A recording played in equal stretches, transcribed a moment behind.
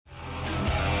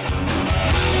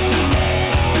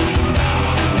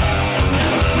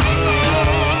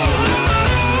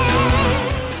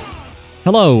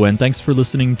Hello, and thanks for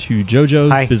listening to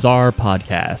JoJo's Hi. Bizarre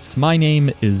Podcast. My name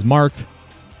is Mark.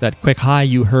 That quick hi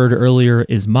you heard earlier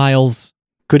is Miles.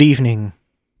 Good evening.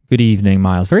 Good evening,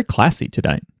 Miles. Very classy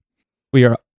tonight. We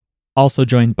are also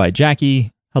joined by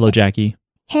Jackie. Hello, Jackie.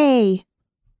 Hey.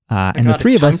 And the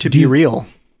three of us to be real.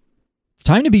 It's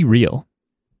time to be real.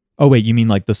 Oh, wait, you mean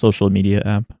like the social media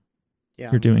app?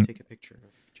 Yeah, You're doing- Take a picture of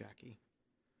Jackie.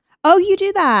 Oh, you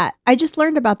do that. I just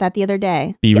learned about that the other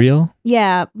day. Be real?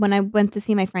 Yeah, when I went to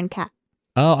see my friend Kat.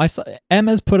 Oh, I saw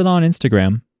Emma's put it on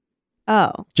Instagram.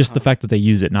 Oh. Just the Oh. fact that they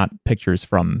use it, not pictures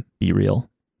from Be Real.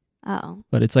 Oh.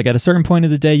 But it's like at a certain point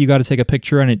of the day, you got to take a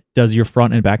picture and it does your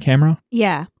front and back camera.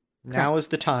 Yeah. Now is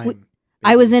the time.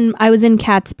 I was in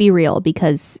Kat's Be Real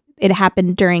because it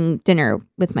happened during dinner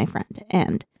with my friend,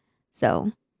 and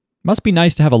so Must be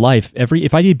nice to have a life.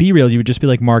 If I did Be Real, you would just be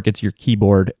like, Mark, it's your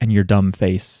keyboard and your dumb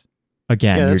face.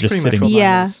 Again, Yeah, you're that's just pretty sitting. much what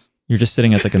Yeah. mine is. You're just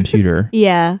sitting at the computer,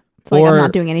 yeah, it's like Or- I'm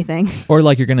not doing anything. or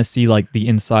like you're gonna see like the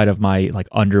inside of my like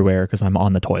underwear because I'm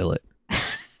on the toilet,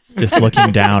 just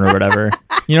looking down or whatever.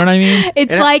 You know what I mean?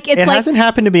 It's It like hasn't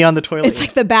happened to me on the toilet. it's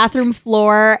like the bathroom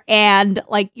floor and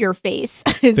like your face.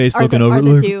 Face are looking the, over are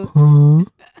the like, two.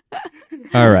 huh?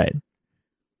 All right.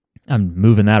 I'm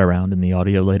moving that around in the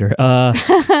audio later. No,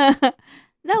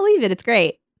 leave it. It's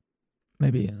great.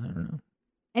 Maybe I don't know.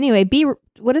 Anyway,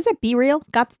 what is it? Be Real?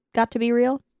 Got to be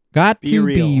real? Got Be to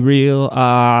real. be real.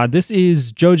 This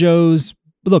is JoJo's.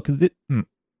 Look,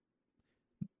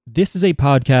 this is a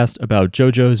podcast about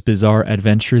JoJo's Bizarre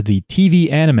Adventure, the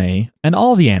TV anime, and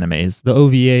all the animes, the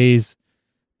OVAs,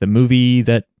 the movie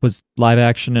that was live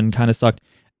action and kind of sucked.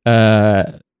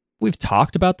 We've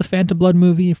talked about the Phantom Blood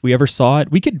movie. If we ever saw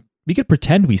it, we could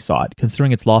pretend we saw it,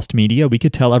 considering it's lost media. We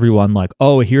could tell everyone like,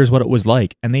 "Oh, here's what it was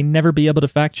like," and they never be able to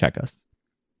fact check us.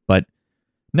 But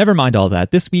never mind all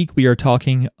that. This week we are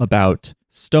talking about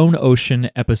Stone Ocean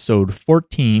episode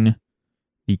 14,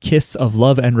 The Kiss of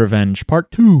Love and Revenge part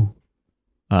 2,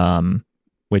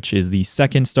 which is the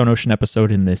second Stone Ocean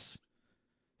episode in this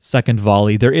second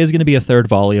volley. There is going to be a third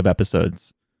volley of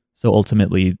episodes. So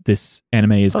ultimately this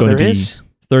anime is going to there be is?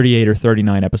 38 or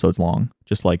 39 episodes long,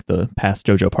 just like the past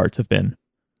JoJo parts have been.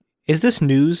 Is this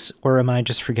news, or am I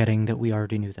just forgetting that we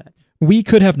already knew that? We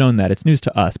could have known that. It's news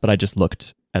to us, but I just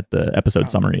looked at the episode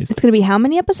summaries. It's gonna be how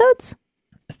many episodes?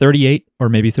 38 or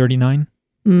maybe 39.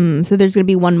 So there's gonna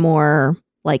be one more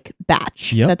like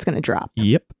batch Yep. that's gonna drop.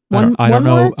 Yep. One- I don't one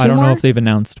know. more? I don't Two know more? if they've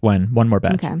announced when. One more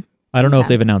batch. Okay. I don't know if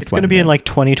Okay. they've announced It's when. going to be in yet. like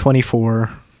 2024.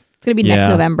 It's gonna be next Yeah.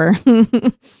 November,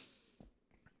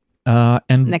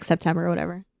 And next September or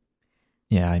whatever.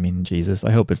 yeah, I mean, Jesus,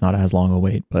 I hope it's not as long a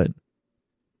wait, but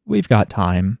we've got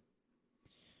time.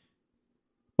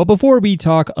 But before we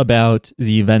talk about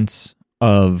the events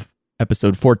of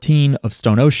episode 14 of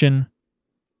Stone Ocean,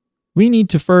 we need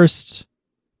to first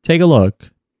take a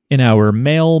look in our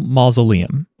mail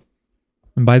mausoleum.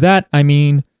 And by that, I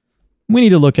mean we need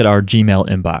to look at our Gmail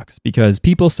inbox because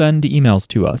people send emails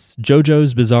to us.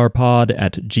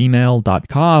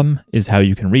 jojosbizarrepod@gmail.com is how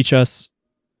you can reach us.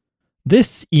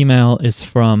 This email is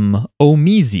from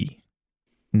Omizi.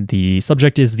 The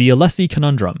subject is the Alessi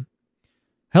Conundrum.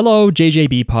 Hello,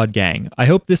 JJB Pod Gang. I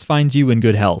hope this finds you in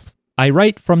good health. I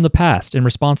write from the past in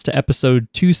response to episode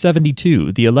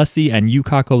 272, the Alessi and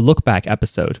Yukako Lookback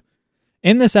episode.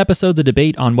 In this episode, the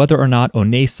debate on whether or not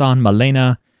One-san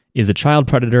Malena is a child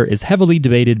predator is heavily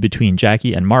debated between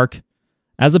Jackie and Mark.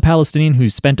 As a Palestinian who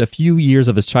spent a few years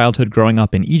of his childhood growing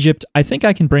up in Egypt, I think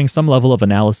I can bring some level of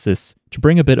analysis to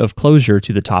bring a bit of closure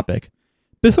to the topic.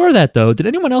 Before that, though, did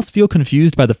anyone else feel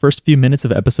confused by the first few minutes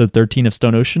of episode 13 of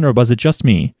Stone Ocean, or was it just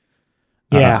me?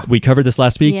 Yeah. We covered this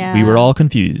last week. Yeah. We were all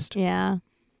confused. Yeah.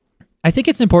 I think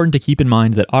it's important to keep in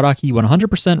mind that Araki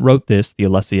 100% wrote this, the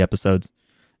Alessi episodes,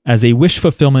 as a wish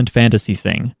fulfillment fantasy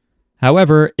thing.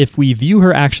 However, if we view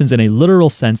her actions in a literal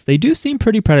sense, they do seem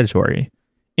pretty predatory.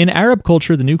 In Arab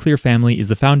culture, the nuclear family is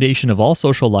the foundation of all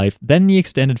social life, then the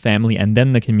extended family, and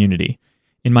then the community.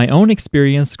 In my own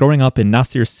experience growing up in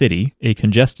Nasir City, a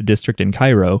congested district in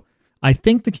Cairo, I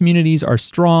think the communities are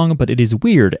strong, but it is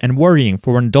weird and worrying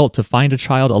for an adult to find a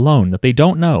child alone that they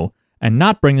don't know and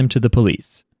not bring them to the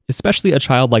police, especially a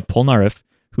child like Polnareff,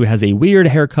 who has a weird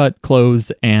haircut,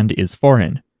 clothes, and is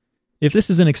foreign. If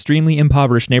this is an extremely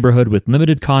impoverished neighborhood with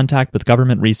limited contact with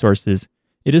government resources,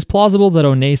 it is plausible that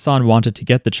One-san wanted to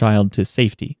get the child to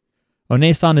safety.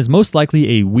 One-san is most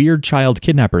likely a weird child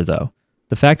kidnapper, though.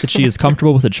 The fact that she is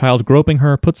comfortable with a child groping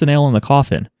her puts a nail in the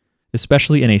coffin,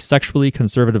 especially in a sexually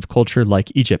conservative culture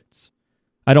like Egypt's.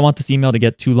 I don't want this email to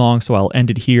get too long, so I'll end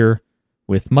it here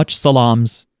with much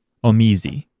salams,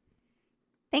 Omizi.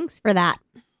 Thanks for that.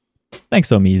 Thanks,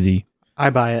 Omizi. I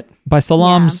buy it. By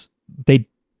salams, they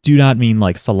do not mean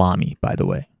like salami, by the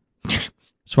way.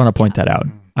 Just want to point that out.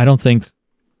 I don't think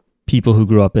people who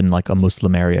grew up in like a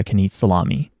Muslim area can eat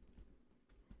salami.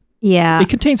 Yeah. It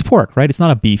contains pork, right? It's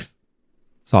not a beef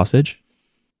sausage.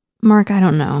 Mark, I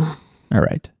don't know. All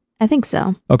right. I think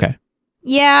so. Okay.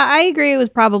 Yeah, I agree. It was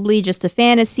probably just a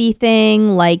fantasy thing.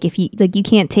 Like if you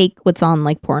can't take what's on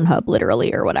like Pornhub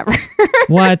literally or whatever.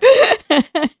 What?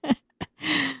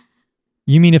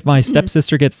 You mean if my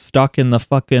stepsister gets stuck in the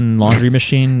fucking laundry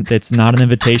machine, it's not an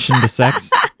invitation to sex?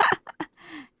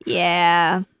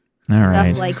 Yeah. All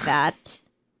right. Stuff like that.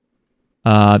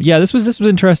 Yeah, this was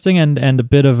interesting and a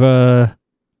bit of a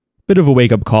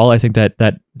wake up call. I think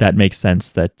that makes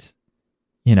sense. That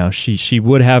she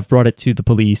would have brought it to the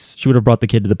police. She would have brought the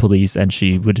kid to the police, and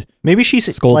she would maybe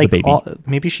she's scold like the baby.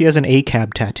 Maybe she has an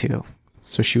ACAB tattoo,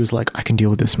 so she was like, I can deal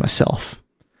with this myself.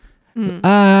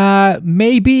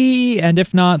 Maybe, and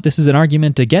if not, this is an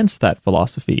argument against that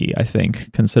philosophy. I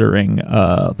think, considering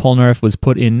Polnareff was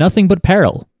put in nothing but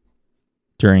peril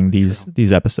during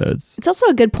these episodes. It's also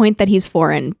a good point that he's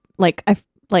foreign. I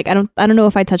don't know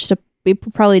if I touched up. We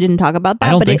probably didn't talk about that. I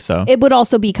don't think so. It would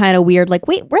also be kind of weird. Like,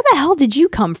 wait, where the hell did you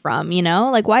come from?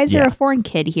 Like, why is there a foreign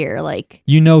kid here? Like,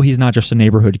 he's not just a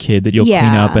neighborhood kid that you'll clean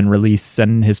up and release,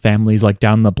 and his family's like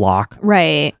down the block.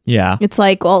 Right. Yeah. It's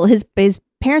like, well, his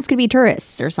parents could be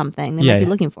tourists or something. They might be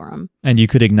looking for him. And you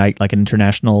could ignite like an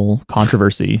international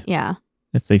controversy. Yeah.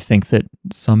 If they think that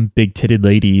some big-titted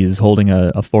lady is holding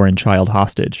a foreign child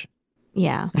hostage.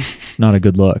 Yeah. It's not a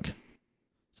good look.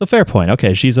 So fair point.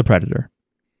 Okay, she's a predator.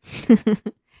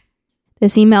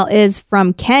 This email is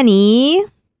from Kenny.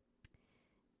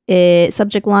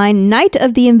 Subject line, Night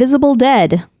of the Invisible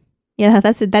Dead. Yeah,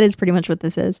 that is pretty much what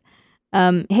this is.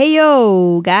 Hey,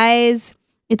 yo, guys.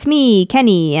 It's me,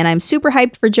 Kenny, and I'm super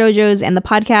hyped for JoJo's and the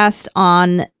podcast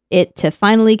on it to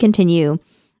finally continue.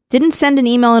 Didn't send an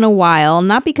email in a while,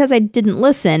 not because I didn't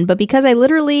listen, but because I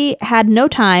literally had no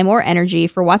time or energy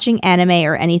for watching anime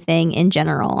or anything in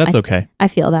general. That's okay. I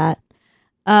feel that.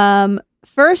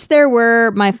 First, there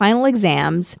were my final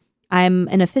exams. I'm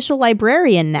an official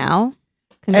librarian now.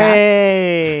 Congrats.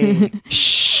 Hey!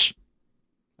 Shh.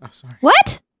 Oh, sorry.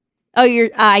 What? Oh,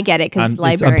 I get it, because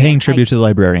librarian. I'm paying tribute to the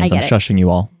librarians. I'm shushing you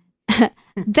all.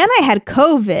 Then I had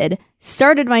COVID,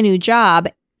 started my new job,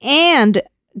 and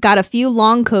got a few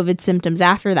long COVID symptoms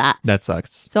after that. That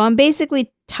sucks. So I'm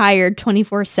basically tired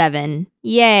 24/7.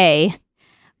 Yay.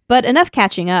 But enough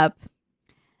catching up.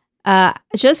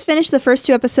 Just finished the first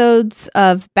 2 episodes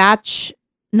of batch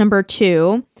number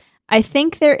 2. I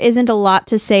think there isn't a lot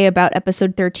to say about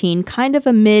episode 13, kind of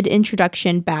a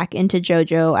mid-introduction back into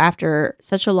JoJo after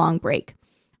such a long break.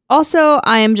 Also,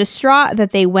 I am distraught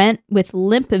that they went with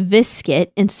Limp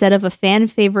Bizkit instead of a fan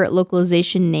favorite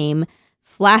localization name,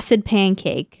 Flaccid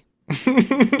Pancake.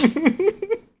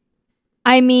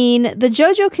 I mean, the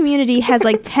JoJo community has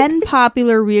like 10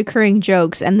 popular reoccurring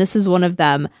jokes, and this is one of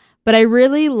them. But I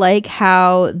really like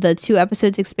how the 2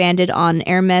 episodes expanded on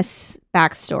Hermes'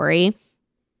 backstory,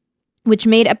 which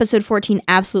made episode 14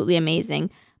 absolutely amazing.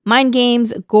 Mind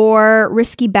games, gore,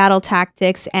 risky battle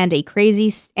tactics, and crazy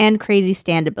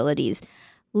stand abilities.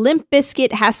 Limp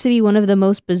Bizkit has to be one of the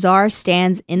most bizarre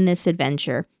stands in this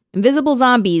adventure. Invisible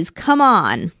zombies, come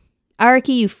on.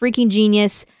 Araki, you freaking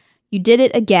genius. You did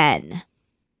it again.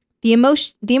 The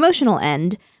emotional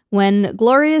end, when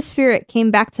Gloria's spirit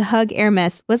came back to hug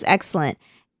Hermes, was excellent.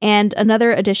 And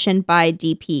another addition by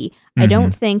DP. I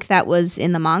don't think that was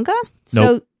in the manga.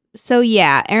 Nope. So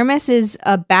yeah, Hermes is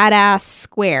a badass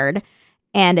squared,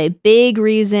 and a big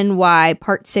reason why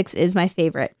part 6 is my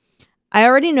favorite. I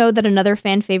already know that another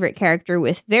fan favorite character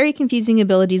with very confusing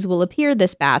abilities will appear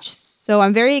this batch, so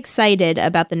I'm very excited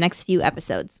about the next few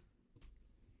episodes.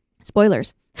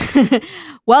 Spoilers.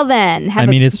 Well then,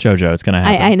 it's JoJo. It's gonna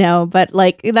happen. I know, but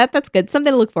like that's good.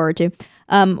 Something to look forward to.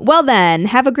 Well then,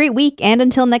 have a great week, and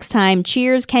until next time,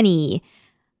 cheers, Kenny.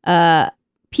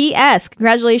 P.S.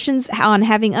 Congratulations on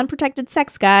having unprotected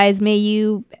sex, guys. May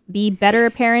you be better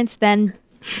parents than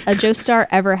a Joestar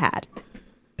ever had.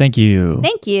 Thank you.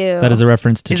 Thank you. That is a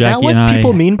reference to Jackie and I. Is that what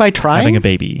people mean by trying? Having a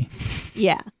baby.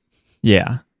 Yeah.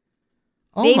 Yeah.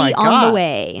 Oh baby my God. on the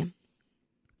way.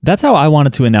 That's how I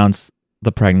wanted to announce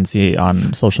the pregnancy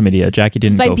on social media. Jackie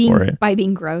didn't go for it. By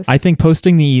being gross. I think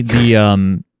posting the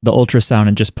ultrasound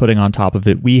and just putting on top of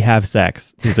it, "We have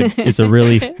sex" is a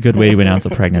really good way to announce a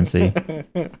pregnancy.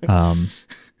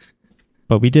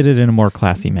 But we did it in a more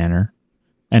classy manner.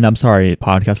 And I'm sorry,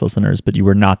 podcast listeners, but you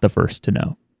were not the first to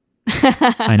know.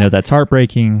 I know that's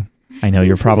heartbreaking. I know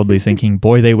you're probably thinking,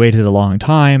 boy, they waited a long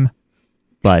time.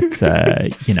 But,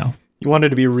 You wanted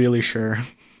to be really sure.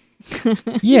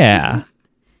 Yeah.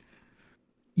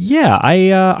 Yeah,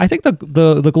 I think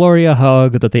the Gloria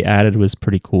hug that they added was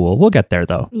pretty cool. We'll get there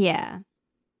though. Yeah.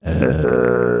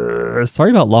 Sorry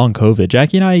about long COVID.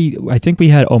 Jackie and I think we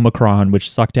had Omicron, which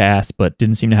sucked ass, but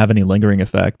didn't seem to have any lingering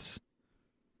effects.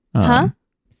 Huh?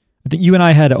 I think you and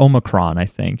I had Omicron, I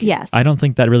think. Yes. I don't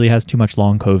think that really has too much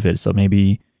long COVID, so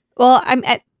maybe Well,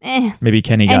 maybe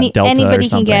Kenny got Delta anybody or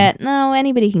something.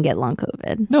 anybody can get long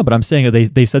COVID. No, but I'm saying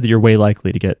they said that you're way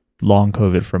likely to get long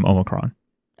COVID from Omicron.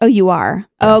 Oh, you are?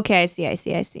 Yeah. Oh, okay, I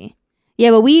see.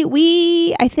 Yeah, but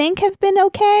we I think have been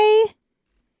okay.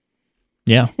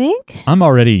 Yeah. I think. I'm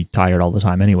already tired all the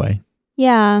time anyway,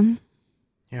 Yeah.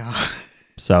 Yeah.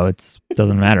 so it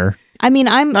doesn't matter. I mean,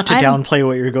 I'm Not to downplay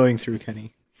what you're going through,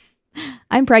 Kenny.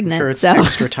 I'm pregnant, Sure, it's so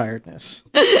extra tiredness.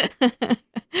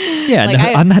 Yeah, Like,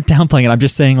 no, I'm not downplaying it. I'm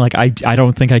just saying like I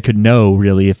don't think I could know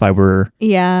really if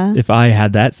I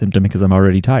had that symptom because I'm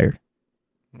already tired.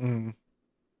 Mm.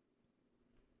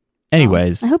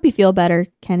 Anyways, I hope you feel better,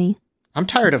 Kenny. I'm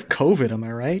tired of COVID, am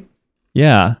I right?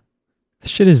 yeah. This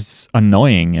shit is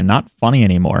annoying and not funny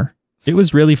anymore. It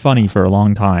was really funny for a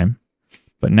long time,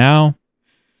 but now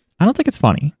I don't think it's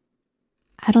funny.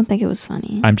 I don't think it was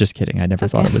funny. I'm just kidding. I never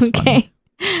thought it was funny.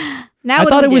 Now I what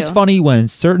thought do it we was do? funny when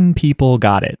certain people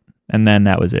got it, and then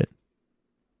that was it.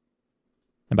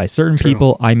 And by certain True.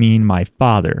 people, I mean my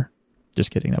father. Just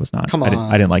kidding. That was not. Come I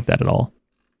on. didn't like that at all.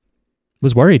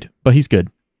 Was worried, but he's good.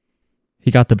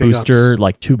 He got the Big booster ups.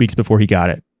 like 2 weeks before he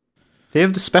got it. They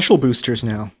have the special boosters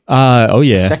now. Oh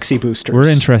yeah, Sexy boosters. we're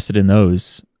interested in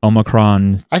those.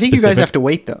 Omicron. I think you guys specific. have to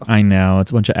wait, though. I know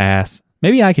it's a bunch of ass.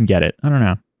 Maybe I can get it. I don't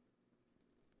know.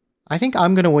 I think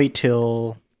I'm going to wait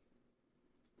till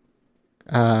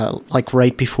like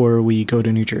right before we go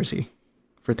to New Jersey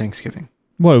for Thanksgiving.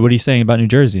 What are you saying about New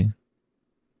Jersey?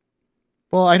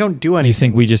 Well, I don't do anything. You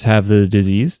think we just have the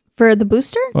disease For the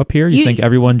booster? up here? You You- think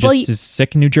everyone just well, you- is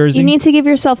sick in New Jersey? You need to give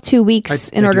yourself 2 weeks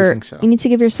I in do order. think so. You need to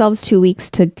give yourselves 2 weeks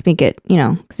to make it,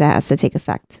 because it has to take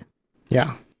effect.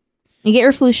 Yeah. You get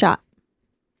your flu shot.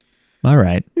 All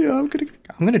right. Yeah, I'm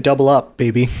gonna double up,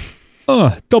 baby.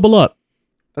 Double up.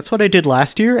 That's what I did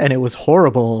last year, and it was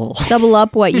horrible. Double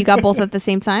up what? You got both at the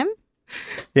same time?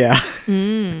 Yeah.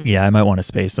 Mm. Yeah, I might want to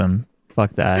space them.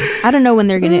 Fuck that. I don't know when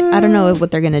they're going to, I don't know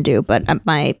what they're going to do, but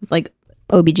my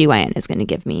OBGYN is going to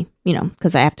give me,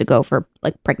 because I have to go for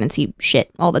like pregnancy shit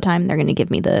all the time. They're going to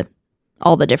give me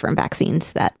all the different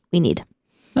vaccines that we need.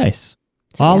 Nice.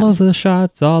 So, All yeah. of the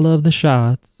shots.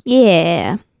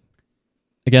 Yeah.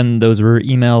 Again, those were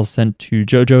emails sent to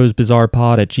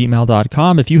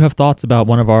jojosbizarrepod@gmail.com. If you have thoughts about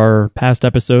one of our past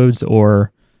episodes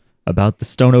or about the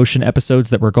Stone Ocean episodes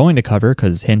that we're going to cover,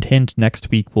 because hint, hint, next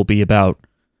week will be about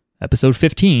episode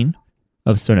 15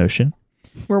 of Stone Ocean.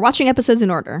 We're watching episodes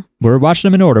in order. We're watching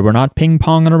them in order. We're not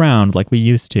ping-ponging around like we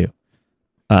used to.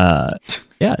 Yeah,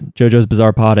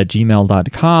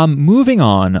 jojosbizarrepod@gmail.com. Moving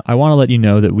on, I want to let you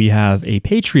know that we have a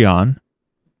Patreon.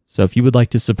 So if you would like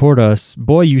to support us,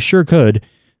 boy, you sure could,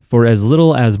 for as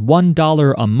little as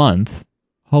 $1 a month.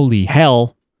 Holy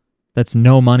hell. That's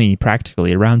no money,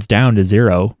 practically. It rounds down to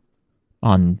zero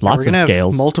on lots We're of gonna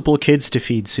scales. have multiple kids to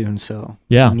feed soon, so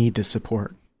Yeah. we need the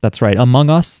support. That's right. Among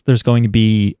us, there's going to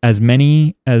be as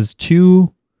many as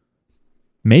 2,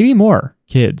 maybe more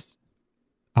kids.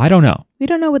 I don't know. We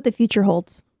don't know what the future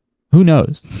holds. Who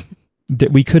knows?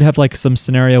 We could have like some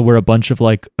scenario where a bunch of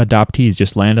like adoptees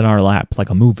just land in our lap, like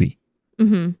a movie.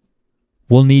 Mm-hmm.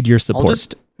 We'll need your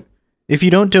support. If you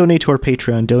don't donate to our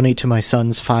Patreon, donate to my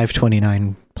son's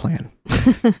 $5.29 plan.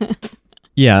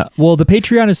 Yeah. Well, the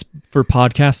Patreon is for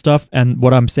podcast stuff. And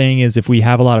what I'm saying is if we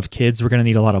have a lot of kids, we're going to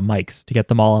need a lot of mics to get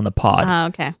them all on the pod. Oh,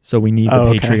 okay. So we need the Oh,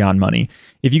 okay. Patreon money.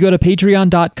 If you go to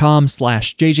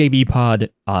patreon.com/JJBpod,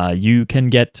 you can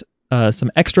get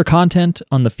some extra content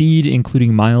on the feed,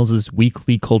 including Miles's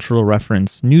weekly cultural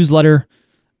reference newsletter.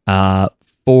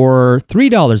 For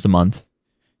 $3 a month,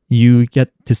 you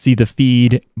get to see the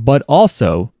feed, but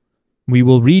also we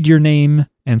will read your name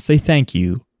and say thank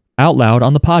you out loud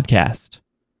on the podcast.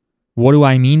 What do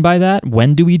I mean by that?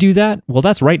 When do we do that? Well,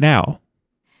 that's right now.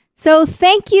 So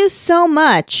thank you so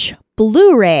much,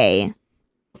 Blu-ray.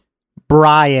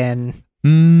 Brian.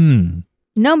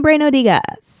 Nombre no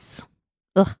digas.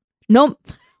 Ugh. Nope.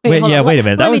 Wait hold on. a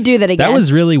minute. Let me do that again. That was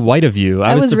really white of you.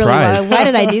 I was surprised. Really, why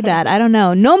did I do that? I don't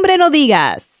know. Nombre no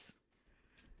digas.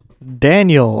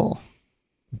 Daniel.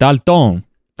 Dalton.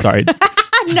 Sorry,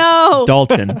 No.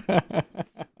 Dalton.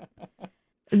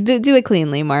 Do it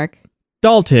cleanly, Mark.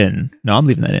 Dalton. No, I'm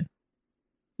leaving that in.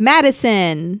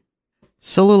 Madison.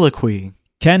 Soliloquy.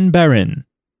 Ken Barron.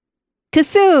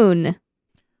 Kassoon.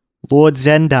 Lord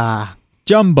Zenda.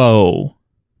 Jumbo.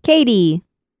 Katie.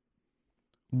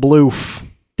 Bloof.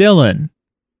 Dylan.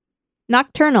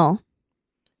 Nocturnal.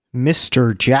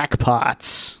 Mr.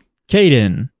 Jackpots.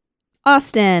 Caden,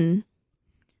 Austin.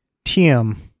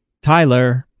 Tim.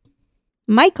 Tyler,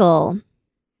 Michael.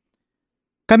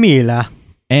 Camila.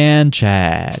 and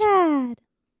Chad. Chad.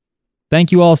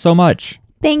 Thank you all so much.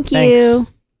 Thank you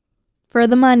Thanks. for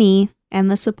the money and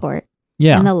the support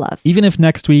Yeah. and the love. Even if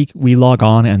next week we log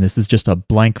on and this is just a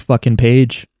blank fucking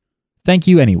page, thank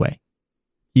you anyway.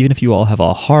 Even if you all have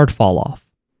a hard fall off.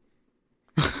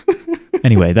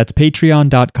 Anyway, that's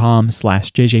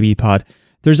patreon.com/jjbpod.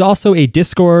 There's also a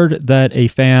Discord that a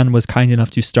fan was kind enough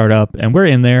to start up, and we're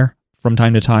in there from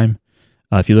time to time.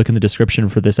 If you look in the description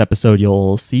for this episode,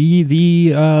 you'll see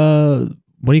the,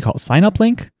 what do you call it, sign up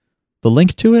link? The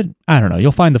link to it? I don't know.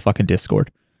 You'll find the fucking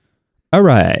Discord. All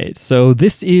right. So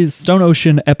this is Stone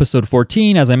Ocean episode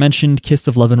 14. As I mentioned, Kiss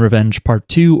of Love and Revenge part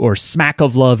 2, or Smack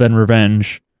of Love and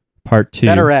Revenge part 2.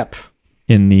 Better rep.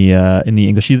 In the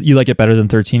English. You like it better than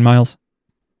 13 Miles?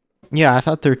 Yeah, I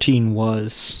thought 13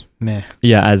 was meh.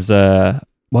 Yeah, as well,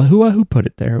 who put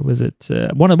it there? Was it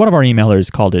one of our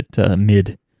emailers called it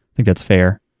mid? I think that's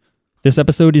fair. This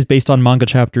episode is based on manga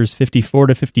chapters 54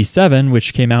 to 57,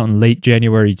 which came out in late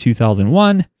January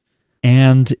 2001,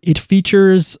 and it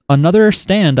features another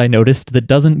stand I noticed that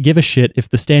doesn't give a shit if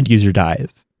the stand user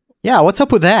dies. Yeah, what's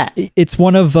up with that? It's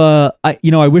one of I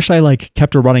wish I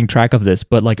kept a running track of this,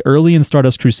 but early in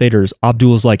Stardust Crusaders,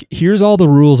 Abdul's here's all the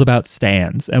rules about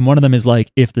stands, and one of them is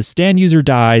if the stand user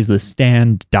dies, the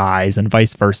stand dies, and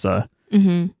vice versa.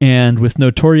 Mm-hmm. And with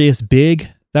Notorious Big,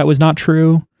 that was not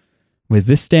true. With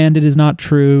this stand, it is not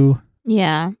true.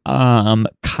 Yeah.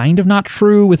 Kind of not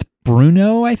true with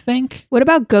Bruno, I think. What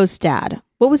about Ghost Dad?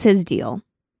 What was his deal?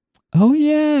 Oh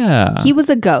yeah, He was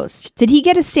a ghost. Did he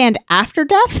get a stand after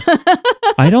death?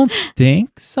 I don't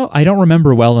think so. I don't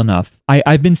remember well enough.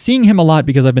 I've been seeing him a lot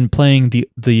because I've been playing the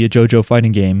JoJo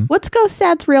fighting game. What's Ghost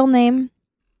Dad's real name?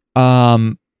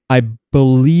 I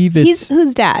believe it's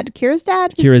Who's dad? Kira's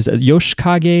dad? Kira's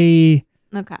Yoshikage.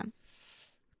 Okay.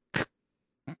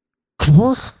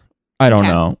 I don't Okay.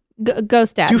 know.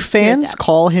 Ghost Dad. Do Kira's fans dad.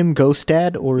 call him Ghost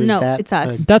Dad, or is No, that it's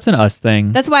us. That's an us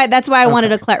thing. That's why I wanted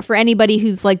to clarify for anybody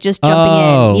who's just jumping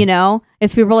Oh. in,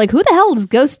 if people are who the hell is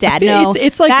Ghost Dad? No,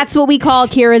 it's that's what we call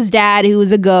Kira's dad, who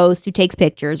is a ghost who takes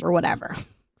pictures or whatever.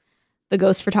 The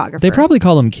ghost photographer. They probably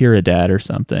call him Kira Dad or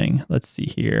something. Let's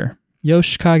see here.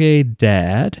 Yoshikage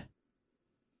Dad.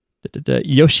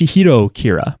 Yoshihiro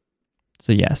Kira.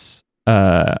 So yes.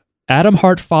 Adam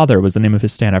Hart Father was the name of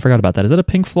his stand. I forgot about that. Is that a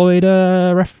Pink Floyd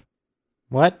ref?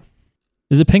 What?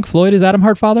 Is it Pink Floyd is Adam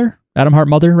Hart Father? Adam Hart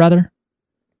Mother, rather?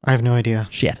 I have no idea.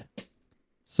 Shit.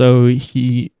 So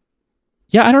yeah,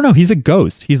 I don't know. He's a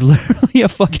ghost. He's literally a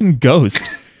fucking ghost.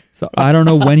 So I don't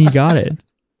know when he got it.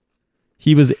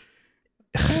 He was...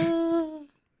 Let's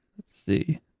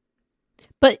see.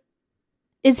 But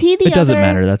is he the It doesn't other-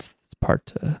 matter. That's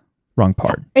part... wrong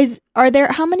part. Are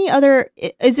there how many other?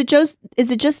 Is it just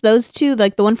those two,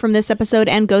 the one from this episode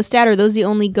and Ghost Dad? Are those the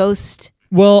only ghost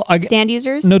Well, stand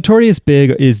users? Notorious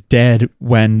Big is dead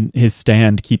when his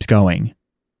stand keeps going.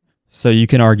 So you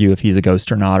can argue if he's a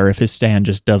ghost or not, or if his stand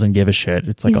just doesn't give a shit.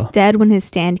 It's He's dead when his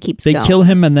stand keeps they going. kill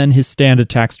him and then his stand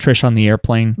attacks Trish on the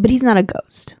airplane. But he's not a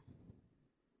ghost.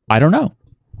 I don't know.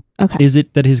 Okay. Is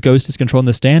it that his ghost is controlling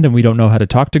the stand and we don't know how to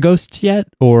talk to ghosts yet?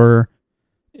 Or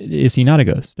is he not a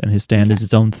ghost and his stand is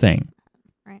its own thing?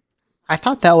 I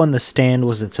thought that one, the stand,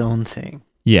 was its own thing.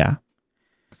 Yeah.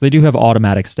 Because they do have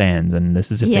automatic stands, and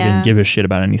this is if they didn't give a shit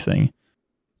about anything.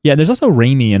 Yeah, there's also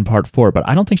Raimi in part 4, but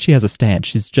I don't think she has a stand.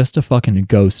 She's just a fucking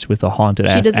ghost with a haunted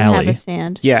ass alley. She doesn't have a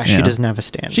stand. Yeah, she Yeah. doesn't have a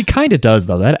stand. She kind of does,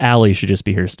 though. That alley should just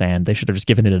be her stand. They should have just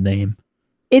given it a name.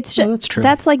 It's just that's true.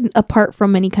 That's apart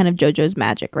from any kind of JoJo's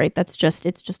magic, right? It's just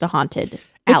a haunted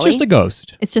alley. It's just a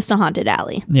ghost. It's just a haunted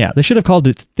alley. Yeah, they should have called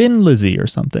it Thin Lizzy or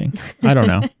something. I don't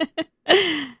know.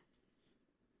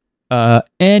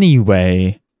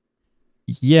 Anyway,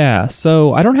 yeah,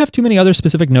 so I don't have too many other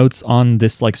specific notes on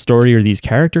this story or these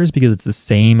characters because it's the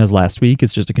same as last week.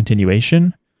 It's just a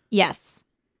continuation. Yes.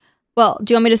 Well,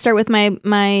 do you want me to start with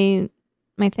my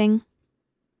thing?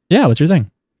 Yeah, what's your thing?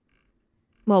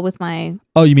 Well, with my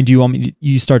Oh, you mean do you want me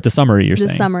you start the summary you're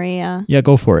saying? summary, yeah. Yeah,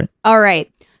 go for it. All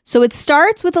right. So it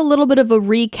starts with a little bit of a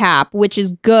recap, which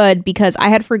is good because I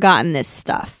had forgotten this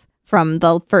stuff from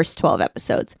the first 12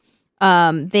 episodes.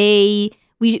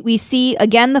 We see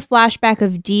again the flashback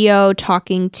of Dio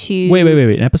talking to Wait.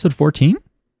 In episode 14?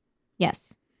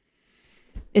 Yes.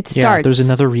 It starts. Yeah, there's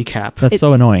another recap. That's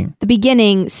so annoying. The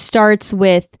beginning starts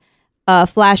with a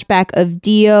flashback of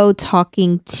Dio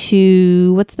talking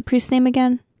to what's the priest's name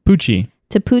again? Pucci.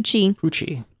 To Pucci.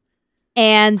 Poochie.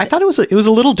 And I thought it was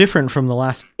a little different from the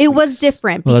last. it was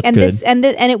different. Well, that's and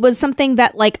good. and it was something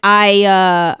that like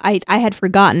I had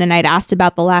forgotten, and I'd asked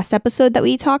about the last episode that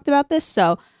we talked about this.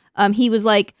 So he was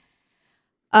like,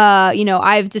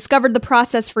 I've discovered the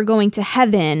process for going to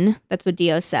heaven. That's what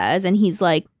Dio says. And he's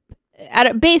like,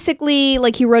 basically,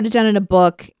 like he wrote it down in a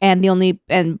book, and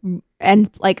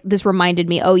and like this reminded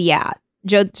me, oh yeah,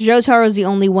 Jotaro's the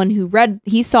only one who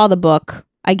he saw the book,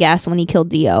 I guess, when he killed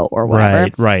Dio or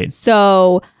whatever. Right.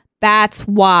 So that's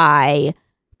why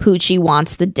Poochie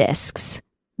wants the discs,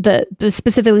 the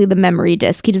specifically the memory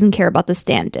disc. He doesn't care about the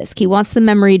stand disc. He wants the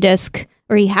memory disc,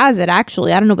 or he has it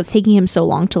actually. I don't know what's taking him so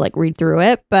long to like read through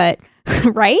it, but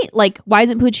right? Like, why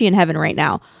isn't Poochie in heaven right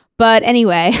now? But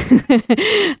anyway,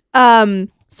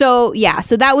 so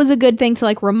that was a good thing to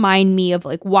like remind me of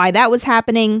like why that was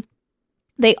happening.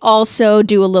 They also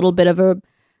do a little bit of a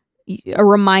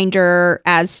reminder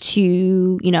as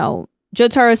to,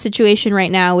 Jotaro's situation right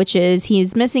now, which is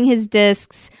he's missing his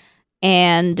discs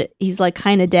and he's like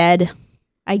kind of dead,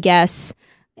 I guess.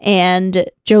 And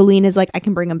Jolene is like, I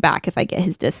can bring him back if I get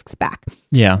his discs back.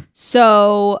 Yeah.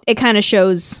 So it kind of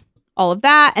shows all of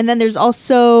that. And then there's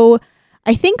also,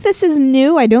 I think this is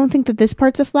new. I don't think that this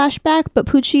part's a flashback, but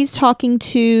Poochie's talking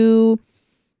to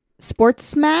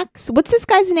Sports Max. What's this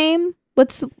guy's name?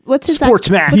 What's his Sports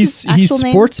Max. He's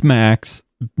Sports Max,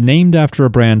 named after a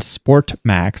brand, Sport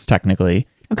Max, technically.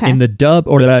 Okay. In the dub,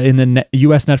 or in the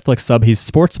US Netflix sub, he's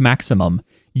Sports Maximum.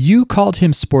 You called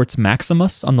him Sports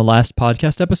Maximus on the last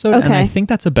podcast episode, and I think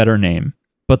that's a better name.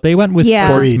 But they went with Sports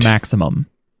Agreed. Maximum.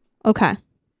 Okay.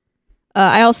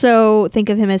 I also think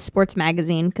of him as Sports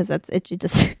Magazine because it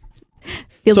just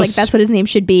feels like that's what his name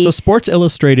should be. So Sports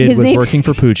Illustrated was working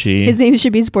for Poochie. His name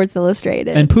should be Sports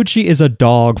Illustrated. And Poochie is a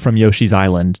dog from Yoshi's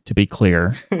Island, to be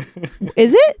clear.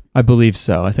 Is it? I believe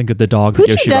so. I think that the dog that Poochie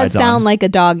Yoshi does rides sound on. like a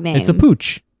dog name. It's a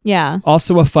pooch. Yeah.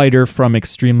 Also a fighter from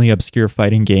extremely obscure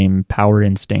fighting game Power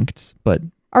Instincts, but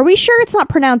Are we sure it's not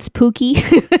pronounced Pookie?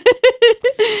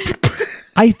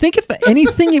 I think if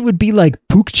anything it would be like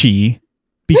Poochie,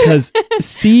 because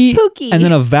C Pookie. and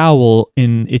then a vowel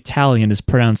in Italian is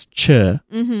pronounced ch.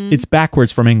 Mm-hmm. It's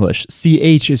backwards from English.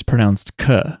 CH is pronounced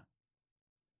k.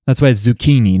 That's why it's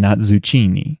zucchini, not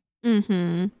zucchini.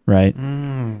 Mm-hmm. Right?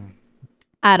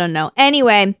 I don't know.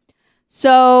 Anyway,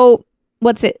 so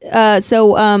what's it?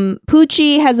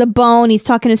 Poochie has a bone. He's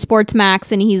talking to Sports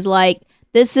Max, and he's like,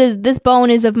 "This bone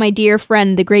is of my dear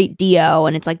friend, the great Dio."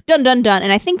 And it's like, dun dun dun.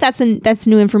 And I think that's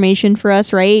new information for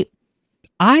us, right?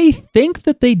 I think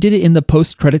that they did it in the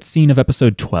post-credit scene of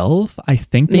episode 12. I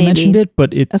think they mentioned it,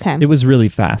 but it was really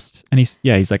fast. And he's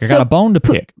like, I got a bone to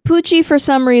pick. Poochie, for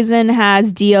some reason,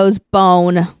 has Dio's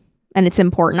bone, and it's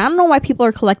important. I don't know why people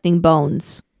are collecting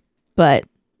bones, but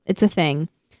it's a thing.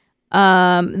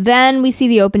 Then we see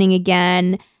the opening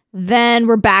again. Then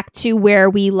we're back to where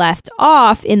we left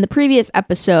off in the previous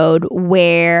episode,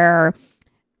 where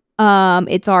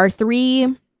it's our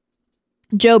three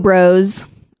Joe Bros.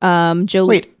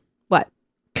 Wait. What?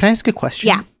 Can I ask a question?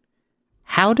 Yeah.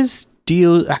 How is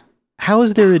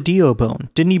there a Dio bone?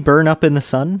 Didn't he burn up in the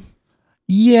sun?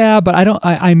 Yeah, but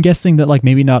I'm guessing that like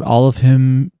maybe not all of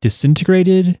him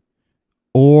disintegrated,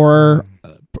 or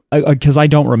because I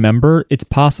don't remember. It's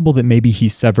possible that maybe he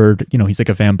severed, he's like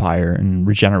a vampire and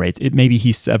regenerates. Maybe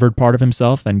he severed part of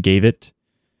himself and gave it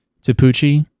to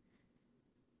Poochie.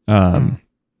 I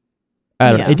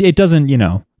don't know. It doesn't,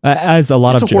 as a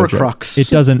lot It's of a JoJo, Horcrux. it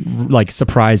doesn't like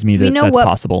surprise me that that's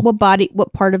possible. What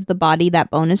part of the body that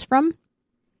bone is from?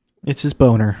 It's his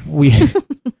boner.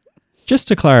 Just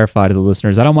to clarify to the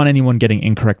listeners, I don't want anyone getting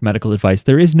incorrect medical advice.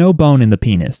 There is no bone in the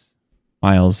penis.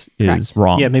 Miles is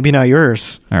wrong. Yeah, maybe not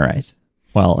yours. All right.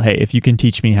 Well, hey, if you can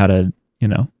teach me how to,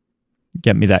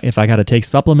 get me that, if I got to take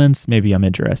supplements, maybe I'm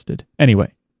interested.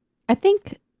 Anyway. I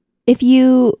think if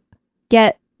you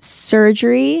get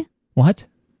surgery, what?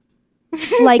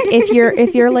 Like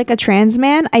if you're like a trans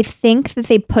man, I think that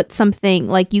they put something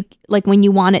like when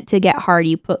you want it to get hard,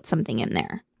 you put something in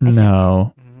there.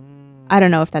 No. I don't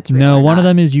know if that's real. No, or one not. of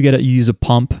them is you use a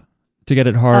pump to get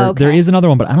it hard. Oh, okay. There is another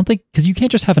one, but I don't think, because you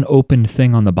can't just have an open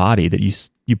thing on the body that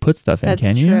you put stuff in, That's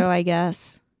can true, you? I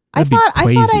guess. That'd I thought I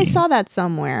crazy. saw that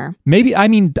somewhere. Maybe, I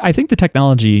think the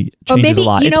technology changes a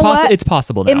lot. It's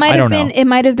possible now. I don't know. It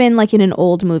might have been like in an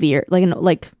old movie or like in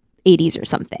like 80s or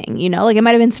something, like it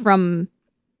might have been from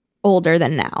older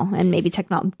than now, and maybe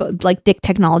like dick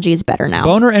technology is better now.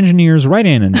 Boner engineers, write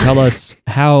in and tell us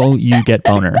how you get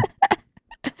boner.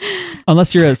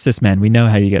 Unless you're a cis man, we know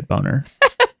how you get boner.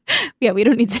 Yeah, we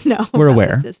don't need to know. We're about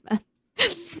aware. the cis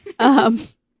men.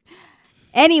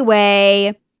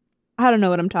 Anyway, I don't know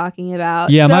what I'm talking about.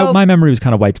 Yeah, So- my memory was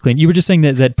kind of wiped clean. You were just saying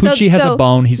that Poochie has a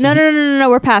bone. He's No.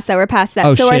 We're past that.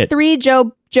 Oh, so our shit. 3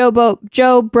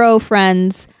 Joe Bro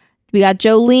friends. We got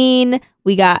Jolene.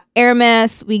 We got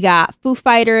Hermes. We got Foo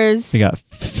Fighters. We got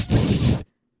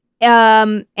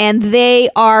And they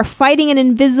are fighting an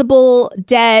invisible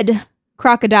dead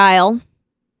crocodile.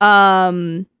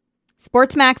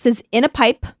 Sportsmax is in a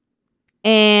pipe,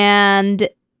 and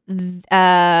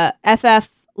FF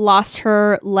lost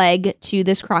her leg to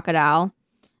this crocodile.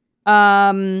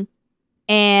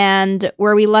 And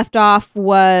where we left off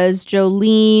was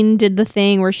Jolene did the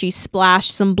thing where she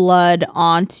splashed some blood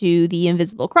onto the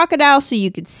invisible crocodile so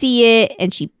you could see it,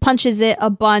 and she punches it a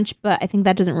bunch, but I think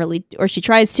that doesn't really, or she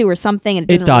tries to or something, and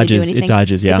it doesn't really do anything. It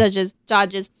dodges, yeah. It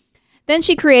dodges. Then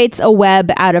she creates a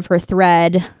web out of her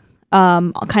thread,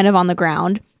 kind of on the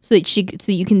ground, so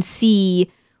you can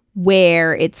see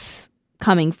where it's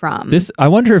coming from. I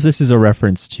wonder if this is a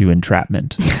reference to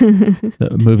Entrapment,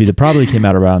 the movie that probably came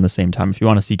out around the same time. If you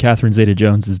want to see Catherine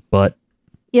Zeta-Jones's butt.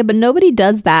 Yeah, but nobody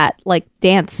does that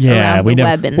dance around the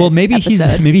web in this maybe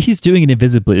episode. he's doing it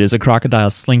invisibly. There's a crocodile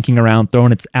slinking around,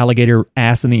 throwing its alligator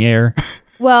ass in the air.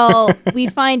 Well, we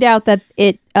find out that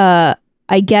it, I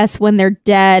guess when they're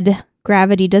dead,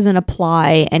 gravity doesn't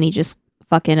apply, and he just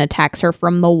fucking attacks her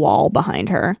from the wall behind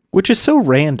her. Which is so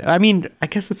random. I mean, I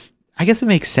guess it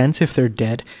makes sense if they're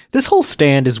dead. This whole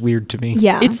stand is weird to me.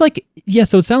 Yeah. It's like, yeah,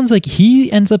 so it sounds like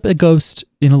he ends up a ghost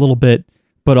in a little bit,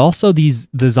 but also the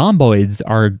zomboids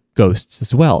are ghosts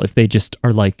as well, if they just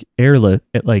are like airless,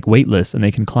 like weightless, and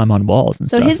they can climb on walls and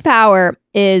stuff. So his power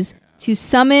is to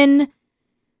summon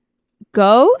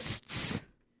ghosts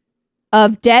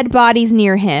of dead bodies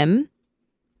near him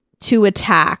to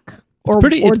attack or it's do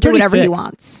pretty whatever he sick.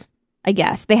 wants. I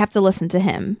guess they have to listen to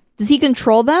him. Does he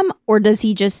control them, or does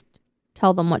he just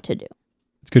tell them what to do?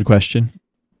 It's a good question.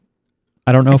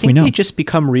 I don't know I if we think know. they just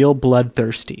become real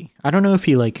bloodthirsty. I don't know if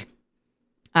he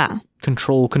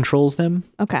controls them.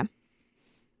 Okay.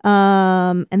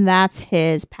 And that's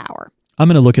his power. I'm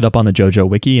going to look it up on the JoJo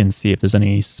wiki and see if there's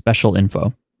any special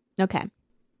info. Okay.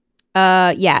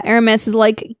 Yeah, Aramis is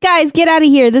like, guys, get out of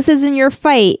here. This isn't your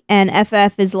fight. And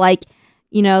FF is like,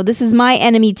 this is my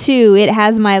enemy too. It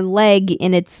has my leg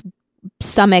in its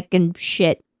stomach and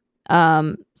shit.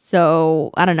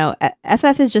 So I don't know.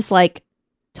 FF is just like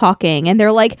talking, and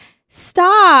they're like,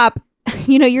 stop.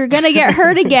 You're gonna get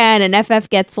hurt again. And FF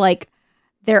gets like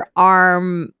their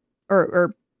arm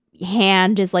or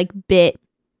hand is like bit,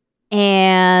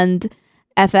 and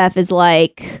FF is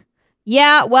like,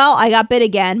 yeah, well, I got bit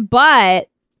again, but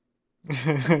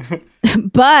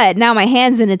now my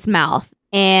hand's in its mouth.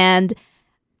 And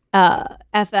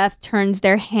FF turns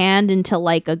their hand into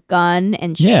like a gun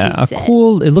and shoots it.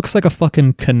 Cool. It looks like a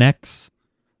fucking Connects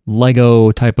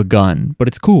Lego type of gun, but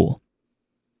it's cool.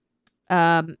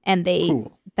 And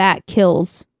Cool. that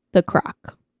kills the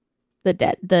croc, the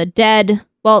dead.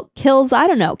 Well, kills. I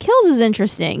don't know. Kills is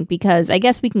interesting because I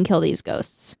guess we can kill these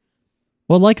ghosts.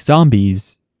 Well, like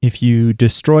zombies, if you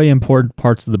destroy important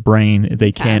parts of the brain,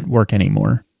 they can't work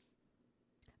anymore.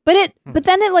 But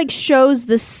then it like shows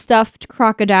the stuffed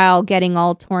crocodile getting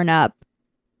all torn up.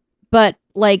 But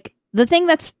like the thing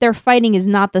they're fighting is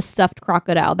not the stuffed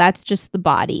crocodile. That's just the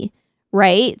body,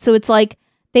 right? So it's like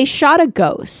they shot a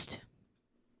ghost.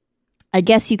 I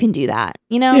guess you can do that,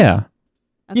 Yeah.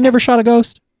 Okay. You never shot a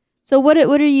ghost? So what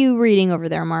are you reading over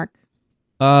there, Mark?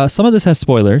 Some of this has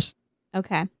spoilers,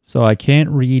 Okay. so I can't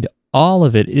read all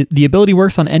of it. The ability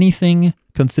works on anything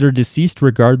considered deceased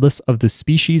regardless of the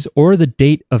species or the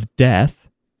date of death.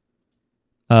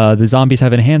 The zombies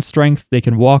have enhanced strength. They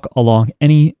can walk along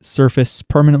any surface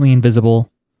permanently invisible.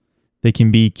 They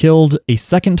can be killed a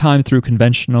second time through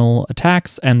conventional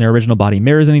attacks, and their original body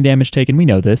mirrors any damage taken. We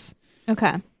know this.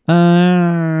 Okay.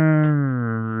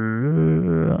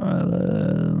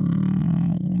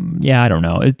 Yeah, I don't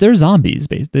know. They're zombies,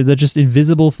 basically. They're just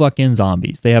invisible fucking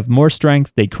zombies. They have more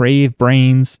strength. They crave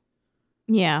brains.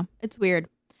 Yeah, it's weird.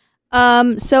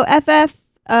 So FF,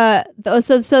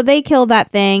 so they kill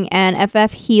that thing, and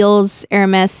FF heals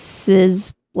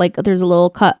Aramis's, like, there's a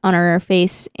little cut on her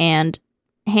face and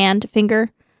finger.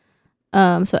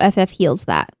 So FF heals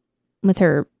that with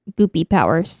her goopy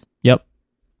powers. Yep.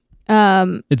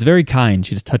 It's very kind.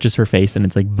 She just touches her face, and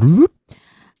it's like, bloop.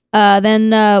 Then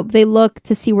they look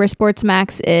to see where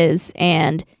Sportsmax is,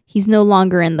 and he's no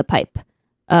longer in the pipe.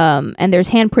 And there's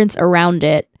handprints around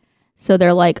it. So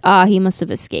they're like, he must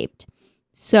have escaped.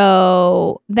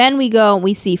 So then we go and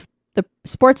we see the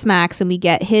Sportsmax, and we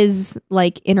get his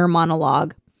like inner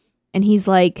monologue. And he's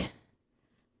like,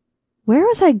 where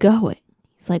was I going?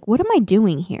 He's like, what am I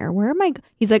doing here? Where am I?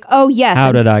 He's like, oh, yes.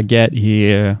 How did I get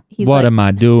here? He's What like- am I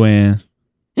doing?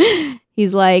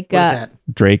 He's like, What is that?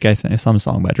 Drake, I think. Some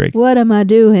song by Drake. what am I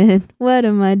doing? What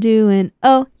am I doing?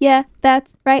 Oh, yeah,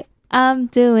 that's right. I'm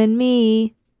doing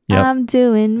me. Yep. I'm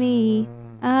doing me.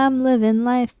 I'm living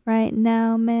life right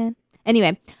now, man.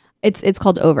 Anyway, it's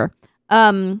called Over.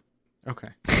 Okay.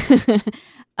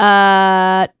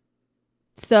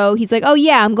 So he's like, oh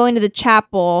yeah, I'm going to the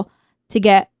chapel to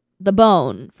get the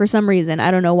bone for some reason.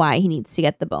 I don't know why he needs to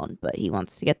get the bone, but he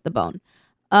wants to get the bone.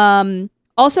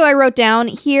 Also, I wrote down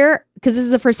here, because this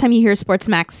is the first time you hear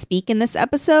Sportsmax speak in this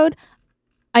episode.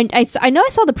 I know I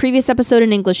saw the previous episode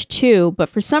in English too, but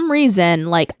for some reason,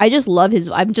 like, I just love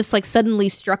I'm just like suddenly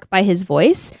struck by his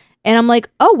voice. And I'm like,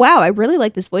 oh wow, I really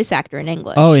like this voice actor in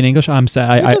English. Oh, in English, I'm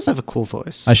sad. He I does have a cool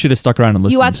voice. should have stuck around and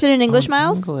listened. you watched it in English, Oh,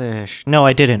 Miles? English. No,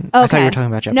 I didn't. I thought you Okay. were talking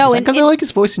about Japanese. No, because I like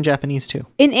his voice in Japanese too.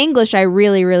 In English, I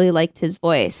really, really liked his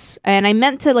voice, and I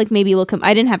meant to like maybe look him.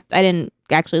 I didn't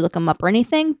actually look him up or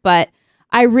anything, but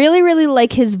I really, really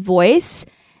like his voice,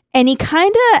 and he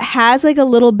kind of has like a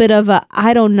little bit of a,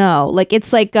 I don't know, like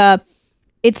it's like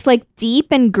deep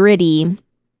and gritty,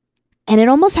 and it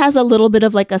almost has a little bit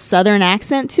of like a southern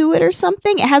accent to it or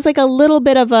something. It has like a little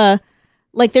bit of a,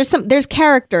 like there's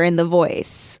character in the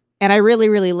voice, and I really,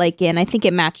 really like it, and I think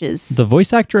it matches. The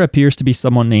voice actor appears to be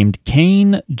someone named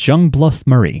Kane Jungbluth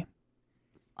Murray.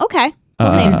 Okay.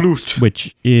 Cool name.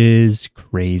 Which is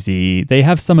crazy. They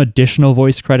have some additional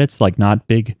voice credits, like not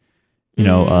big,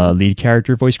 lead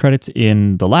character voice credits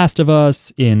in The Last of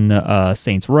Us, in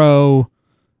Saints Row,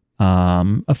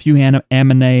 a few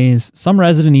animes, some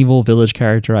Resident Evil Village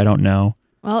character, I don't know.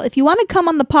 Well, if you want to come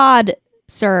on the pod,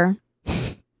 sir.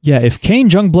 Yeah, if Kane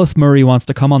Jungbluth Murray wants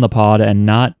to come on the pod and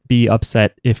not be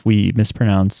upset if we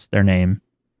mispronounce their name,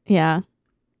 Yeah.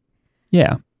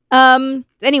 yeah.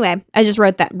 Anyway, I just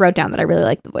wrote down that I really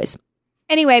like the voice.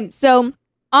 Anyway, so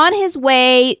on his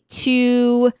way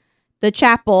to the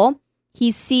chapel,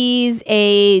 he sees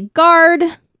a guard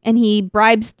and he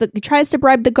tries to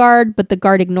bribe the guard, but the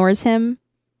guard ignores him.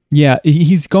 Yeah,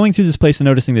 he's going through this place and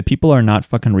noticing that people are not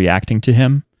fucking reacting to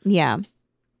him. Yeah.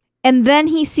 And then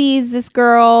he sees this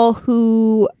girl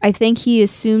who I think he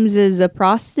assumes is a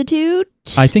prostitute.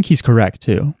 I think he's correct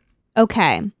too.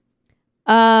 Okay.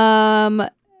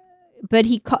 But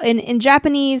in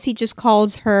Japanese, he just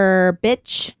calls her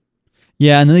bitch.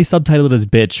 Yeah, and then they subtitle it as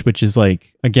bitch, which is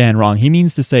like, again, wrong. He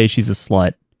means to say she's a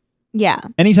slut. Yeah.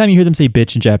 Anytime you hear them say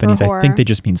bitch in Japanese, I whore. think they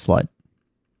just mean slut.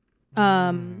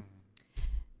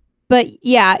 But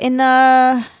yeah, in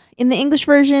the English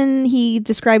version, he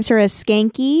describes her as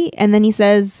skanky, and then he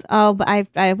says, "Oh, but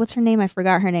I what's her name? I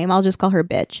forgot her name. I'll just call her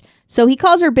bitch." So he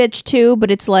calls her bitch too,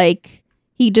 but it's like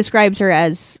he describes her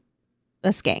as a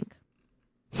skank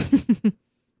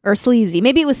or sleazy.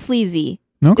 Maybe it was sleazy.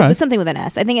 Okay. It was something with an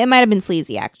S. I think it might have been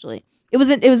sleazy. Actually, it was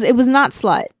not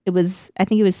slut. I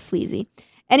think it was sleazy.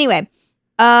 Anyway,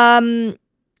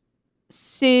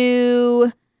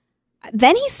 so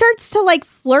then he starts to like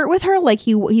flirt with her. Like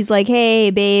he's like, "Hey,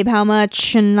 babe, how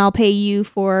much? And I'll pay you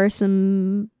for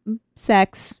some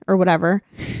sex or whatever."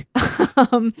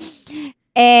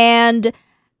 And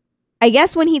I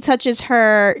guess when he touches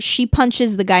her, she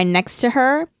punches the guy next to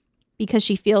her because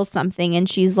she feels something, and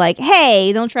she's like,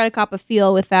 "Hey, don't try to cop a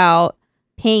feel without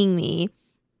paying me."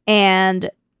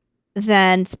 And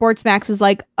then Sportsmax is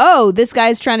like, "Oh, this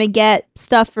guy's trying to get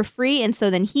stuff for free," and so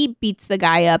then he beats the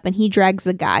guy up and he drags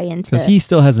the guy into. Because he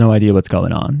still has no idea what's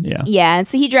going on. Yeah. Yeah, and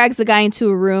so he drags the guy into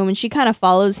a room, and she kind of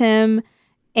follows him,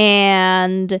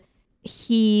 and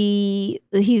he's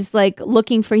like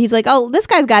looking for. He's like, "Oh, this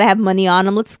guy's got to have money on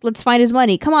him. Let's find his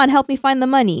money. Come on, help me find the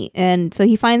money." And so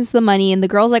he finds the money, and the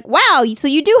girl's like, "Wow, so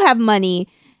you do have money."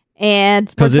 And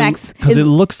Sportsmax Because it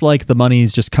looks like the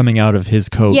money's just coming out of his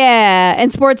coat. yeah,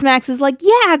 and Sportsmax is like,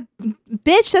 "Yeah,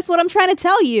 bitch, that's what I'm trying to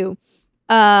tell you."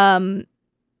 And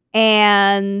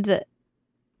I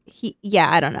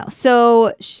don't know.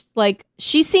 So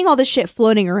she's seeing all this shit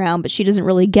floating around, but she doesn't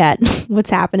really get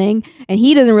what's happening, and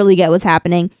he doesn't really get what's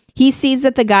happening. He sees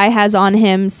that the guy has on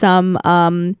him some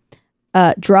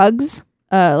drugs,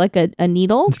 like a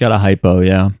needle. It's got a hypo,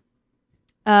 yeah.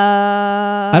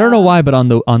 I don't know why, but on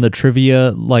the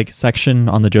trivia like section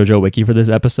on the JoJo wiki for this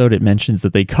episode, it mentions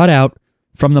that they cut out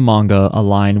from the manga a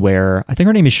line where I think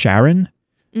her name is Sharon,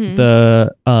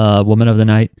 the woman of the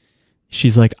night.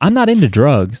 She's like, "I'm not into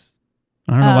drugs."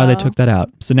 I don't know why they took that out.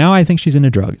 So now I think she's into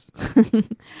drugs.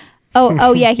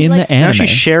 Oh yeah, he In like the anime, Now she's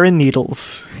Sharon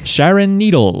Needles. Sharon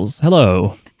Needles.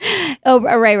 Hello. oh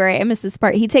right. I missed this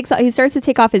part. He starts to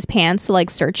take off his pants to like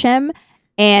search him,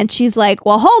 And she's like,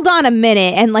 well, hold on a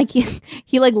minute. And like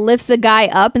he like lifts the guy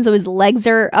up, and so his legs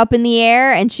are up in the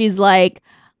air, and she's like,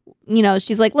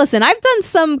 listen, I've done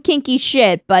some kinky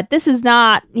shit, but this is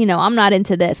not, I'm not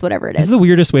into this, whatever it This is. is the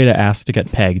weirdest way to ask to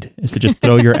get pegged, is to just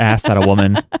throw your ass at a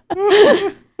woman.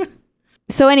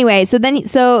 So anyway,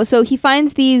 so he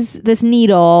finds this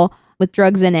needle with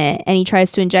drugs in it, and he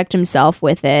tries to inject himself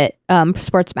with it.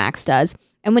 Sports Max does.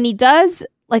 And when he does,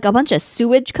 like a bunch of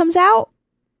sewage comes out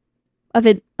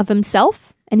of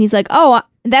himself, and he's like, oh,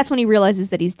 that's when he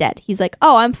realizes that he's dead. He's like,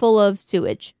 oh, I'm full of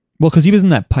sewage. Well, because he was in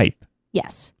that pipe.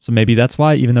 Yes. So maybe that's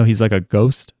why, even though he's like a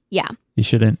ghost, Yeah. he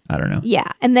shouldn't. I don't know.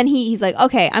 Yeah. And then he's like,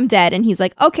 okay, I'm dead. And he's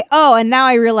like, okay. Oh, and now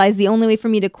I realize the only way for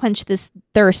me to quench this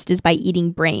thirst is by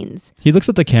eating brains. He looks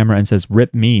at the camera and says,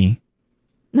 "Rip me."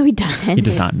 No, he doesn't. He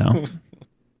does not know.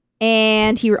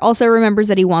 And he also remembers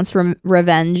that he wants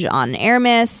revenge on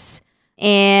Aramis.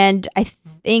 And I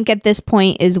think at this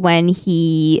point is when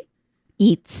he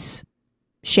eats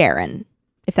Sharon,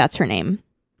 if that's her name.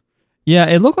 Yeah,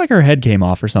 it looked like her head came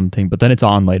off or something, but then it's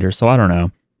on later, so I don't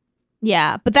know.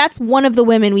 Yeah, but that's one of the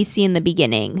women we see in the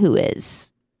beginning who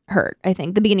is hurt, I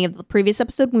think. The beginning of the previous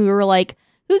episode, when we were like,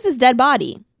 who's this dead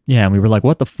body? Yeah, and we were like,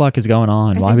 what the fuck is going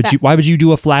on? I Why think would you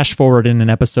do a flash forward in an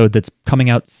episode that's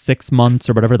coming out 6 months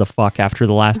or whatever the fuck after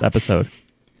the last episode?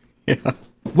 Yeah.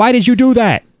 Why did you do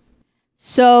that?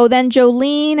 So then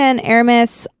Jolene and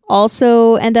Aramis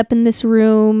also end up in this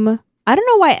room. I don't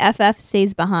know why FF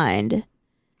stays behind.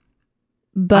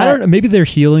 But I don't know. Maybe they're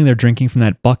healing. They're drinking from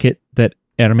that bucket that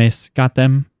Hermes got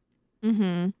them.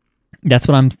 Mm-hmm. That's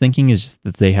what I'm thinking, is just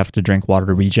that they have to drink water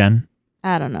to regen.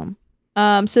 I don't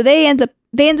know. So they end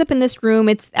up in this room.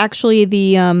 It's actually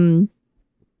the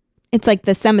it's like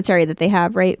the cemetery that they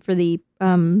have, right? For the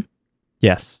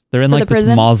Yes. They're in For like the this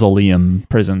prison? mausoleum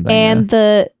prison thing. and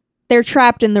they're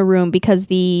trapped in the room because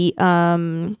the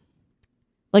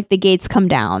like the gates come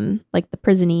down, like the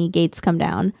prison-y gates come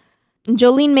down. And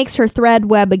Jolene makes her thread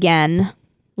web again,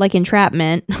 like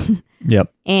entrapment.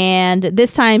 Yep. And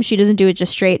this time she doesn't do it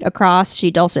just straight across.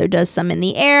 She also does some in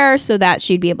the air so that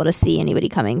she'd be able to see anybody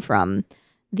coming from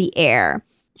the air.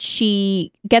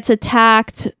 She gets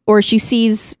attacked, or she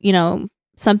sees,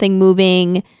 something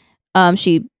moving.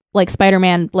 She, like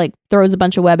Spider-Man, like throws a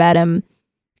bunch of web at him.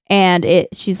 And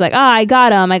she's like, I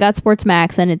got him. I got Sports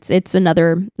Max. And it's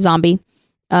another zombie.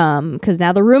 Because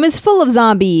now the room is full of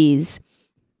zombies.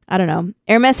 I don't know.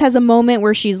 Hermes has a moment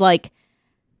where she's like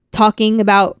talking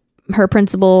about her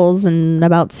principles and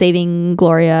about saving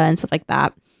Gloria and stuff like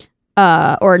that.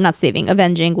 Or not saving,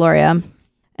 avenging Gloria.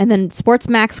 And then Sports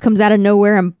Max comes out of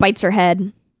nowhere and bites her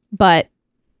head. But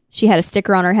she had a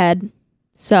sticker on her head.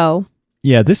 So.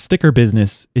 Yeah, this sticker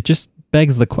business, it just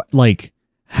begs the like,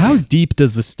 how deep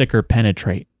does the sticker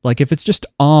penetrate? Like, if it's just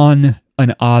on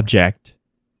an object,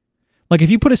 like if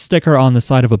you put a sticker on the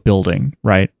side of a building,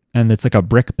 right? And it's like a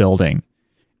brick building.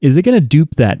 Is it going to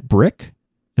dupe that brick?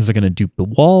 Is it going to dupe the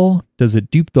wall? Does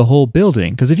it dupe the whole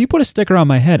building? Because if you put a sticker on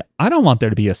my head, I don't want there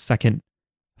to be a second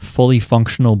fully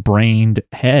functional brained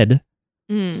head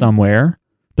somewhere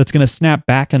that's going to snap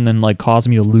back and then like cause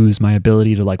me to lose my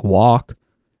ability to like walk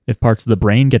if parts of the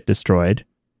brain get destroyed.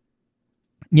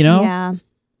 Yeah.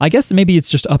 I guess maybe it's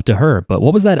just up to her, but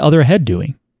what was that other head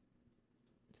doing?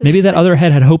 Maybe that other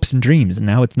head had hopes and dreams and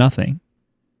now it's nothing.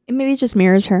 Maybe it just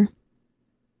mirrors her.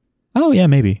 Oh, yeah,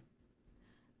 maybe.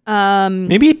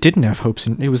 Maybe it didn't have hopes,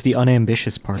 and it was the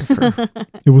unambitious part of her.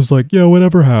 It was like, yeah,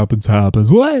 whatever happens,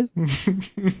 happens. What?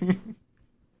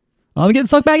 I'm getting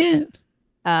sucked back in.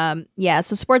 Yeah,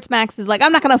 so Sports Max is like,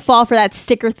 I'm not going to fall for that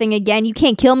sticker thing again. You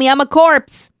can't kill me. I'm a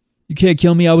corpse. You can't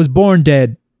kill me. I was born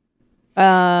dead.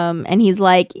 And he's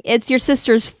like, it's your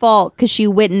sister's fault because she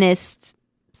witnessed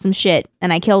some shit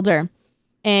and I killed her.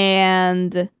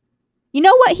 And you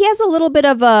know what? He has a little bit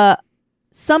of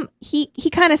he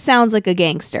kind of sounds like a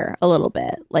gangster a little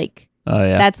bit. Like, Oh,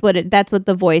 yeah. that's what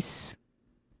the voice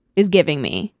is giving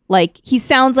me. Like, he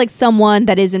sounds like someone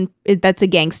that's a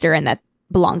gangster and that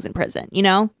belongs in prison,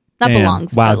 Not Damn.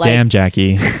 belongs. Wow, but like, damn,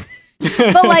 Jackie.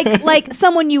 but like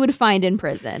someone you would find in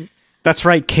prison. That's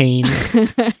right, Kane.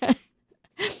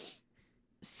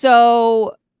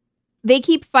 So they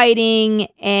keep fighting,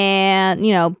 and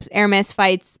Aramis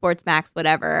fights Sports Max,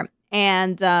 whatever,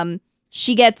 and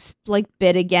she gets like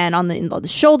bit again on the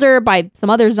shoulder by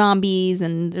some other zombies,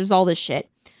 and there's all this shit.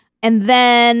 And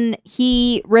then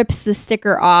he rips the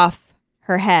sticker off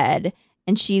her head,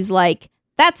 and she's like,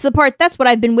 "That's the part. That's what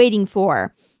I've been waiting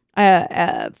for,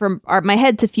 my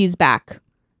head to fuse back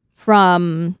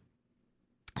from."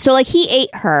 So like he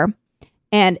ate her,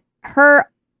 and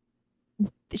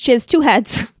she has two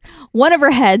heads. One of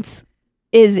her heads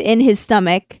is in his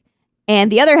stomach,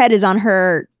 and the other head is on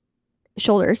her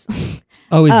shoulders.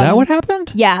 Oh, is that what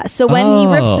happened? Yeah. So when he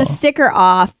rips the sticker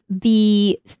off,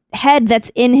 the head that's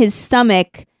in his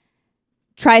stomach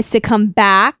tries to come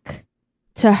back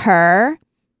to her.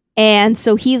 And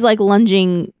so he's like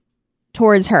lunging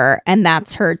towards her, and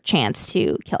that's her chance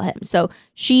to kill him. So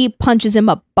she punches him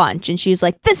a bunch, and she's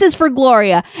like, this is for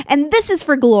Gloria, and this is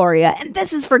for Gloria, and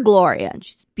this is for Gloria. And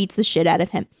she beats the shit out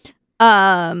of him.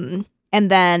 And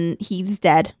then he's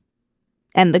dead,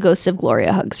 and the ghost of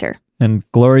Gloria hugs her. And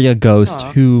Gloria Ghost,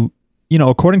 who,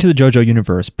 according to the JoJo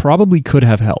universe, probably could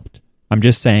have helped. I'm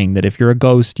just saying that if you're a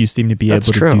ghost, you seem to be able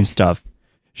to do stuff.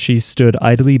 She stood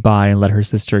idly by and let her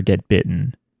sister get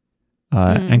bitten,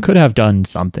 and could have done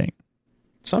something.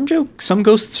 Some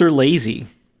ghosts are lazy.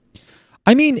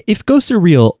 I mean, if ghosts are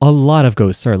real, a lot of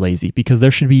ghosts are lazy because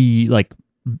there should be like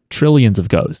trillions of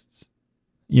ghosts,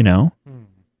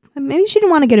 Maybe she didn't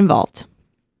want to get involved.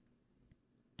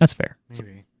 That's fair.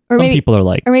 Maybe. Or Some maybe, people are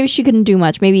like, or maybe she couldn't do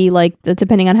much. Maybe like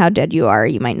depending on how dead you are,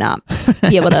 you might not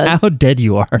be able to. how dead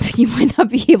you are. You might not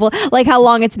be able, like how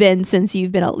long it's been since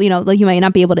you've been, like you might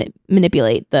not be able to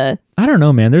manipulate the. I don't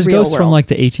know, man. There's real ghosts from world. like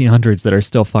the 1800s that are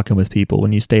still fucking with people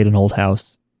when you stay at an old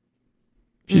house.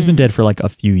 She's been dead for like a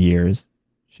few years.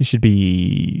 She should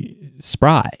be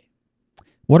spry.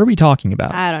 What are we talking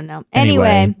about? I don't know. Anyway.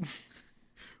 Anyway,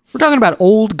 We're talking about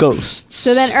old ghosts.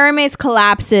 so then Hermes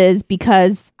collapses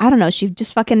because I don't know. She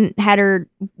just fucking had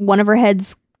one of her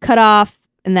heads cut off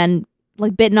and then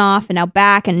like bitten off and now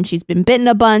back, and she's been bitten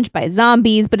a bunch by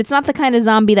zombies. But it's not the kind of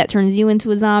zombie that turns you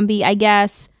into a zombie, I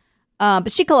guess.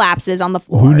 But she collapses on the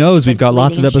floor. Who knows? She's, We've got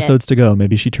lots of bleeding and shit. episodes to go.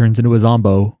 Maybe she turns into a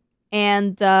zombo.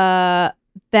 And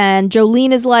then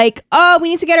Jolene is like, "Oh, we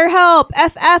need to get her help.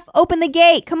 FF, open the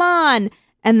gate. Come on."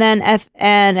 And then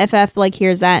FF like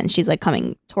hears that, and she's like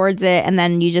coming towards it. And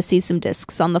then you just see some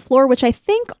discs on the floor, which I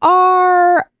think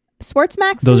are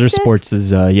Sportsmax. Those are Sports'.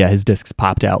 His discs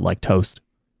popped out like toast.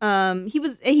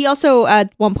 He also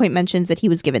at one point mentions that he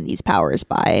was given these powers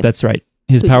by. That's right.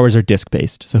 His Who- powers are disc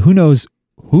based. So who knows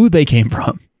who they came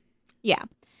from? Yeah,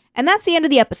 and that's the end of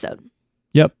the episode.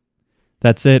 Yep.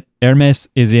 That's it. Hermes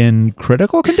is in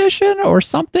critical condition or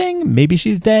something. Maybe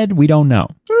she's dead. We don't know.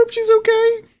 I hope she's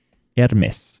okay.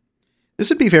 Hermes. This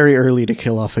would be very early to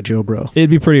kill off a Joe Bro. It'd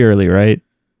be pretty early, right?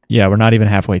 Yeah, we're not even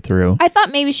halfway through. I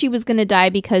thought maybe she was gonna die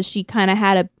because she kind of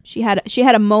had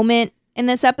a moment in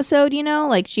this episode,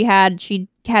 like she had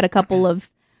a couple of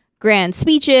grand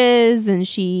speeches and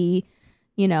she,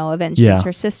 avenges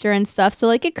her sister and stuff. So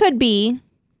like it could be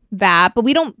that,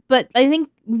 but I think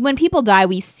when people die,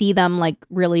 we see them like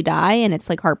really die and it's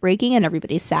like heartbreaking and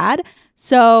everybody's sad.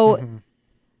 So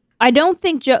I don't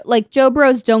think Joe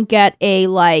Bros don't get a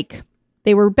like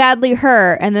they were badly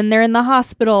hurt and then they're in the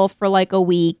hospital for like a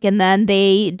week and then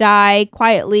they die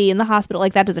quietly in the hospital.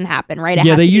 Like that doesn't happen, right? It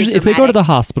Yeah, has they to be usually if they go to dramatic. the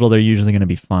hospital, they're usually going to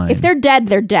be fine. If they're dead,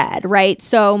 they're dead, right?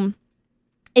 So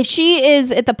if she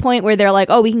is at the point where they're like,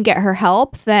 oh, we can get her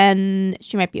help, then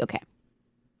she might be okay.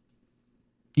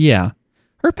 Yeah.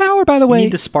 Her power, by the You way.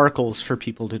 need the sparkles for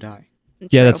people to die.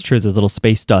 Yeah, that's true. The little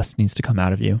space dust needs to come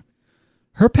out of you.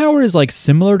 Her power is like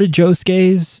similar to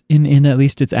Josuke's in at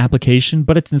least its application,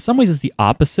 but it's in some ways it's the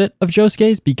opposite of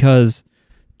Josuke's because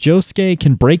Josuke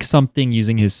can break something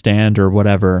using his stand or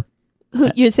whatever. Who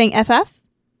you're saying FF?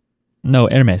 No,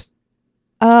 Hermes.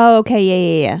 Oh,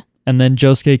 okay, yeah. And then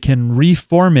Josuke can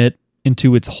reform it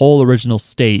into its whole original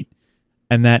state.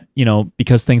 And that,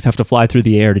 because things have to fly through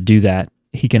the air to do that,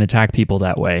 he can attack people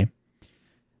that way.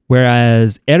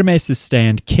 Whereas Hermes'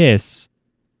 stand, Kiss,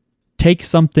 takes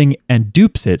something and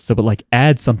dupes it, so it like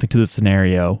adds something to the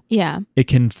scenario. Yeah. It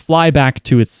can fly back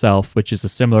to itself, which is a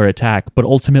similar attack, but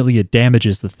ultimately it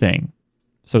damages the thing.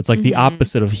 So it's like the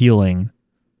opposite of healing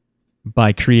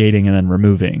by creating and then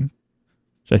removing,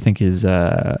 which I think is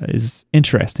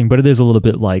interesting. But it is a little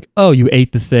bit like, oh, you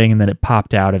ate the thing and then it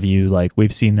popped out of you. Like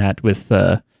we've seen that with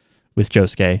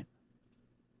Josuke,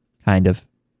 kind of.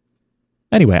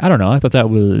 Anyway, I don't know. I thought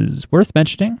that was worth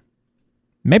mentioning.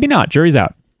 Maybe not. Jury's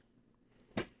out.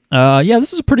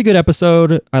 This is a pretty good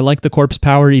episode. I like the corpse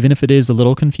power, even if it is a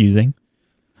little confusing.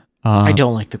 I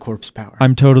don't like the corpse power.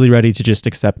 I'm totally ready to just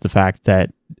accept the fact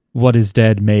that what is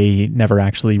dead may never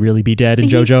actually really be dead in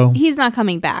JoJo. He's not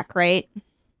coming back, right?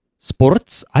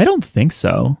 Sports? I don't think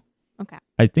so. Okay.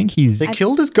 I think he's... They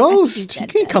killed his he's ghost. He dead,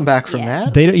 can't come back from yeah.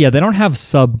 that. They don't have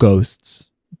sub-ghosts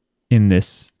in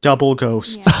this. Double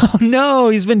ghosts. Yeah. Oh no,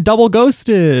 he's been double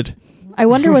ghosted. I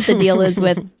wonder what the deal is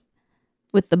with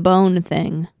the bone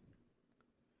thing.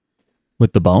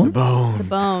 With the The bone? The bone.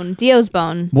 bone. Dio's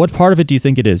bone. What part of it do you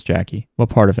think it is, Jackie? What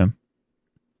part of him?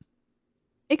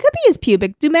 It could be his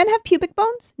pubic. Do men have pubic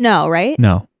bones? No, right?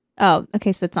 No. Oh,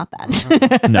 okay, so it's not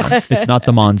that. No, it's not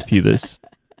the mons pubis.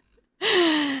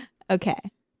 Okay.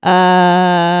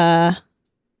 I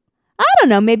don't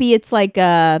know. Maybe it's like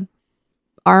a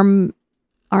arm,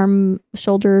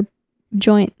 shoulder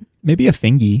joint. Maybe a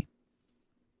fingy.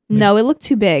 No, it looked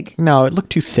too big. No, it looked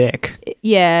too thick.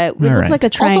 Yeah, it looked right. like a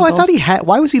triangle. Also, I thought he had.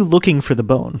 Why was he looking for the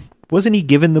bone? Wasn't he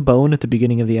given the bone at the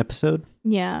beginning of the episode?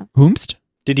 Yeah, Whomst?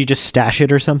 Did he just stash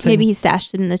it or something? maybe he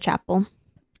stashed it in the chapel.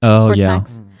 Oh, Sports yeah.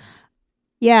 Max.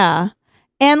 Yeah,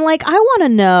 and like I want to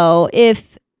know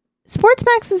if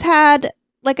Sportsmax has had,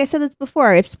 like I said this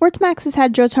before, if Sportsmax has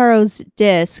had Jotaro's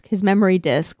disc, his memory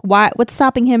disc, what's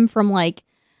stopping him from like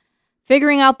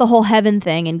figuring out the whole heaven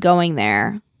thing and going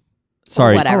there?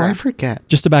 Sorry, whatever. Oh, I forget.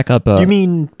 just to back up. You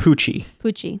mean Poochie?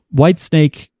 Poochie.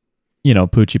 Whitesnake,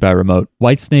 Poochie by remote.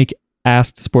 Whitesnake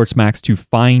asked Sportsmax to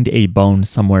find a bone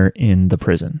somewhere in the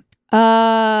prison.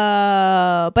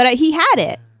 But he had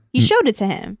it. He showed it to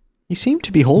him. He seemed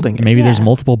to be holding it. Maybe there's Yeah.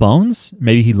 multiple bones.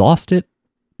 Maybe he lost it.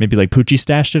 Maybe like Poochie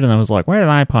stashed it and I was like, where did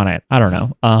I put it? I don't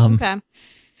know. Okay.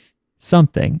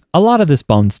 Something. A lot of this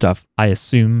bone stuff, I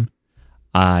assume,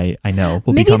 I know,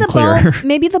 will maybe become the clearer. bone.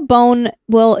 Maybe the bone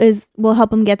will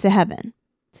help him get to heaven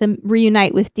to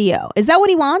reunite with Dio. Is that what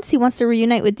he wants? He wants to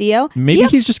reunite with Dio. Maybe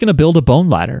he's just going to build a bone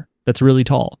ladder that's really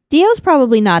tall. Dio's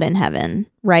probably not in heaven,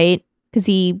 right? Because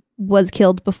he was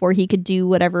killed before he could do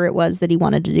whatever it was that he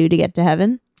wanted to do to get to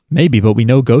heaven. Maybe, but we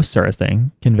know ghosts are a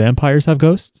thing. Can vampires have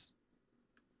ghosts?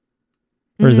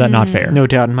 Or is that not Mm. fair? No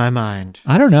doubt in my mind.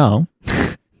 I don't know.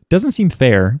 Doesn't seem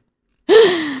fair.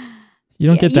 You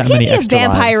don't get that many You can't extra be a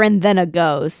vampire lives. and then a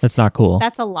ghost. That's not cool.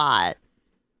 That's a lot.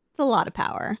 It's a lot of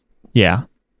power. Yeah.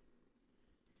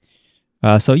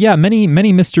 So yeah, many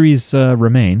mysteries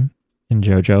remain in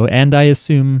JoJo, and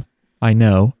I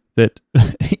know that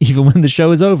even when the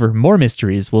show is over, more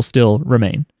mysteries will still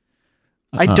remain.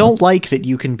 I don't like that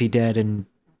you can be dead and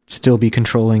still be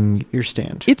controlling your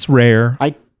stand. It's rare.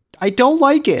 I don't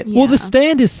like it. Yeah. Well, the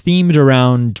stand is themed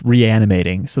around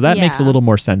reanimating, so that makes a Yeah. little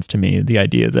more sense to me. The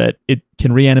idea that it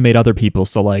can reanimate other people,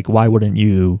 so like, why wouldn't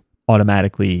you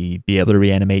automatically be able to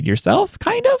reanimate yourself?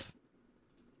 Kind of.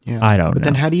 Yeah. I don't But know.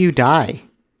 then how do you die?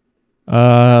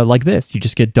 Like this, you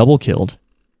just get double killed.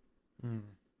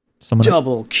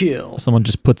 Double kill. Someone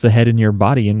just puts a head in your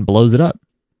body and blows it up.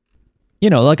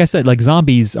 Like I said, like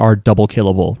zombies are double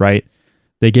killable, right?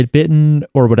 They get bitten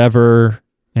or whatever.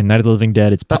 And Night of the Living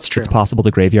Dead, That's true. it's possible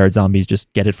the graveyard zombies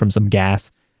just get it from some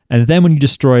gas. And then when you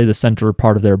destroy the center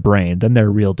part of their brain, then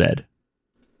they're real dead.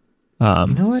 You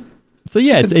know what? So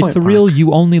yeah, That's a it's good a point, real Mark.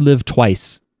 you only live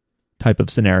twice type of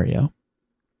scenario.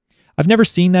 I've never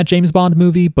seen that James Bond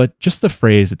movie, but just the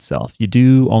phrase itself, you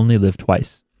do only live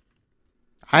twice.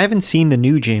 I haven't seen the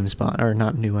new James Bond, or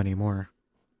not new anymore.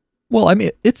 Well, I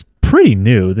mean, it's pretty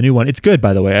new, the new one. It's good,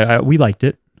 by the way. We liked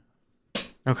it.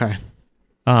 Okay.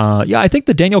 Yeah, I think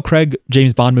the Daniel Craig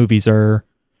James Bond movies are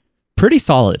pretty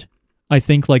solid. I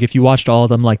think like if you watched all of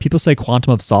them, like people say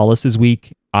Quantum of Solace is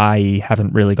weak. I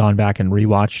haven't really gone back and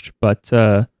rewatched, but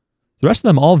the rest of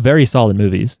them all very solid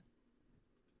movies.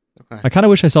 Okay. I kind of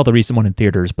wish I saw the recent one in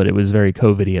theaters, but it was very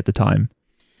COVID-y at the time.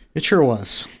 It sure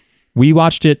was. We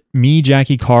watched it, me,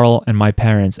 Jackie, Carl, and my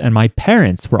parents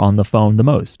were on the phone the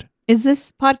most. Is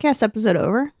this podcast episode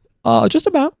over? Just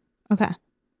about. Okay.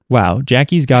 Wow,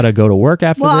 Jackie's got to go to work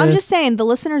after Well, this. I'm just saying the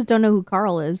listeners don't know who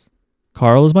Carl is.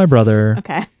 Carl is my brother.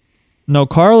 Okay. No,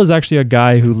 Carl is actually a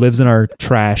guy who lives in our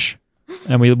trash,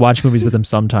 and we watch movies with him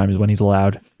sometimes when he's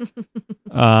allowed.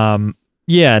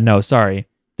 Yeah, no, sorry.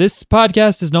 This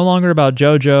podcast is no longer about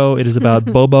JoJo. It is about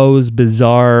Bobo's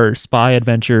bizarre spy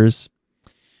adventures.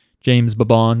 James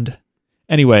Bond.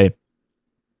 Anyway,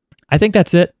 I think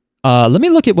that's it. Let me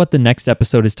look at what the next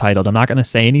episode is titled. I'm not going to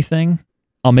say anything.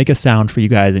 I'll make a sound for you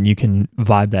guys, and you can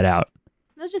vibe that out.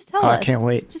 No, just tell I us. can't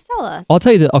wait. Just tell us. I'll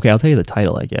tell you the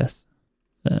title, I guess.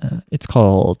 It's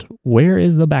called Where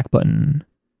is the Back Button?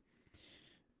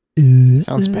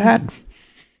 Sounds bad.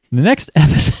 The next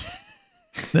episode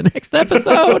The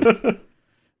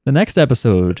next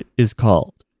episode is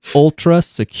called Ultra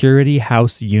Security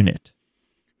House Unit.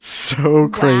 So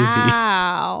crazy.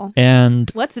 Wow.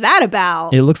 And What's that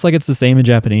about? it looks like it's the same in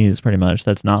Japanese pretty much.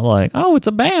 That's not like, oh, it's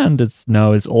a band. It's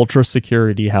Ultra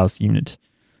Security House Unit.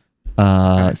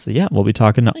 So yeah, we'll be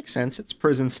talking Makes sense. It's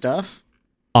prison stuff.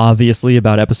 obviously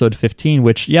about episode 15,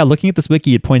 which, yeah, looking at this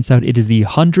wiki, it points out it is the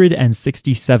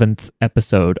 167th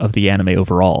episode of the anime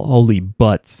overall. Holy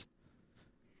butts.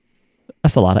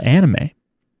 That's a lot of anime.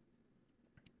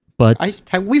 But,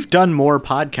 We've done more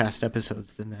podcast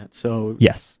episodes than that. So,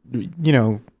 yes.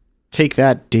 take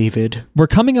that, David. We're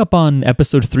coming up on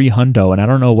episode 300, and I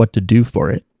don't know what to do for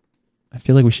it. I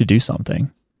feel like we should do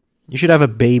something. You should have a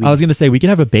baby. I was going to say we could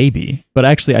have a baby, but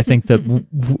actually I think that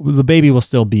the baby will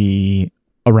still be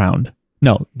around.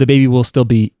 No, the baby will still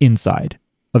be inside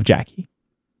of Jackie.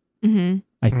 Mm-hmm.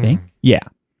 I think. Yeah,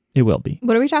 it will be.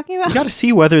 What are we talking about? You got to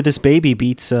see whether this baby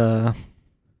beats.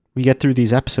 We get through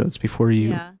these episodes before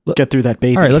you get through that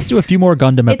baby. All right, let's do a few more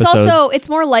Gundam episodes. It's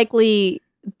more likely,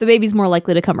 the baby's more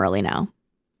likely to come early now.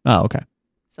 Oh, okay.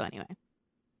 So anyway.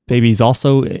 Baby's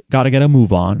also got to get a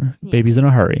move on. Yeah. Baby's in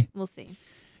a hurry. We'll see.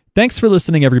 Thanks for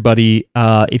listening, everybody.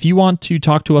 If you want to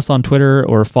talk to us on Twitter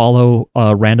or follow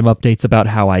random updates about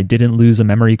how I didn't lose a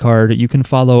memory card, you can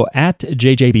follow at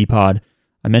JJBpod.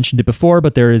 I mentioned it before,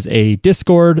 but there is a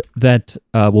Discord that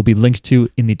will be linked to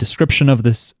in the description of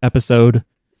this episode.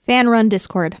 Fan-run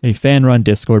Discord. A fan-run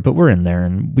Discord, but we're in there,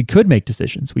 and we could make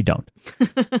decisions. We don't.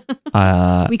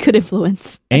 We could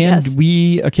influence. And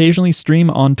we occasionally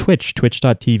stream on Twitch,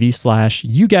 twitch.tv/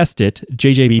 you guessed it,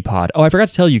 JJBpod. Oh, I forgot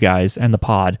to tell you guys and the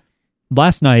pod.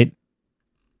 Last night,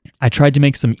 I tried to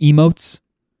make some emotes,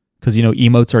 because, you know,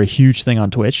 emotes are a huge thing on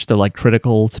Twitch. They're, like,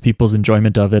 critical to people's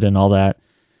enjoyment of it and all that.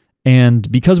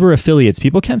 And because we're affiliates,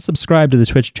 people can subscribe to the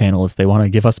Twitch channel if they want to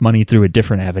give us money through a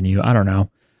different avenue. I don't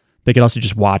know. They could also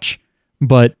just watch.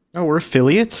 But oh, we're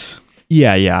affiliates?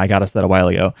 yeah, I got us that a while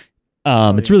ago.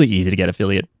 It's really easy to get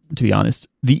affiliate, to be honest.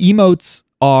 The emotes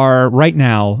are, right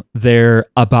now, they're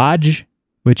Abaj,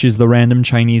 which is the random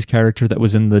Chinese character that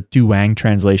was in the Du Wang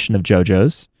translation of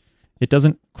JoJo's. It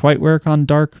doesn't quite work on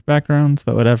dark backgrounds,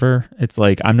 but whatever. It's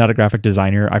like, I'm not a graphic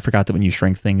designer. I forgot that when you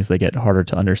shrink things, they get harder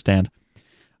to understand.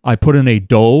 I put in a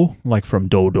Do, like from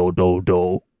Do,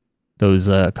 those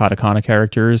katakana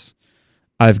characters.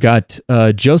 I've got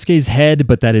Josuke's head,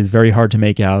 but that is very hard to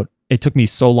make out. It took me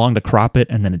so long to crop it,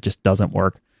 and then it just doesn't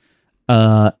work.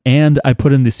 And I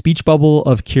put in the speech bubble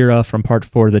of Kira from part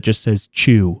 4 that just says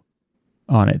chew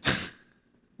on it.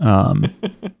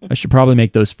 I should probably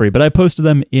make those free, but I posted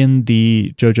them in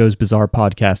the JoJo's Bizarre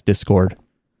Podcast Discord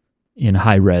in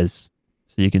high res,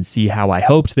 so you can see how I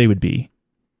hoped they would be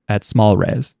at small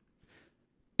res.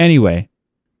 Anyway,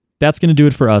 that's going to do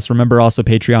it for us. Remember also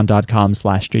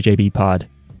patreon.com/JJBpod.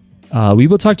 We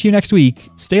will talk to you next week.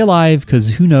 Stay alive, because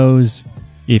who knows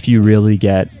if you really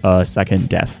get a second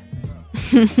death.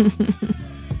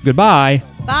 Goodbye.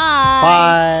 Bye.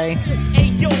 Bye. Hey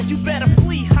yo, you better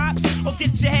flee hops or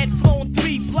get your head flown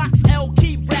 3 blocks. L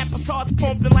keep rappers hearts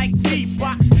pumping like beep.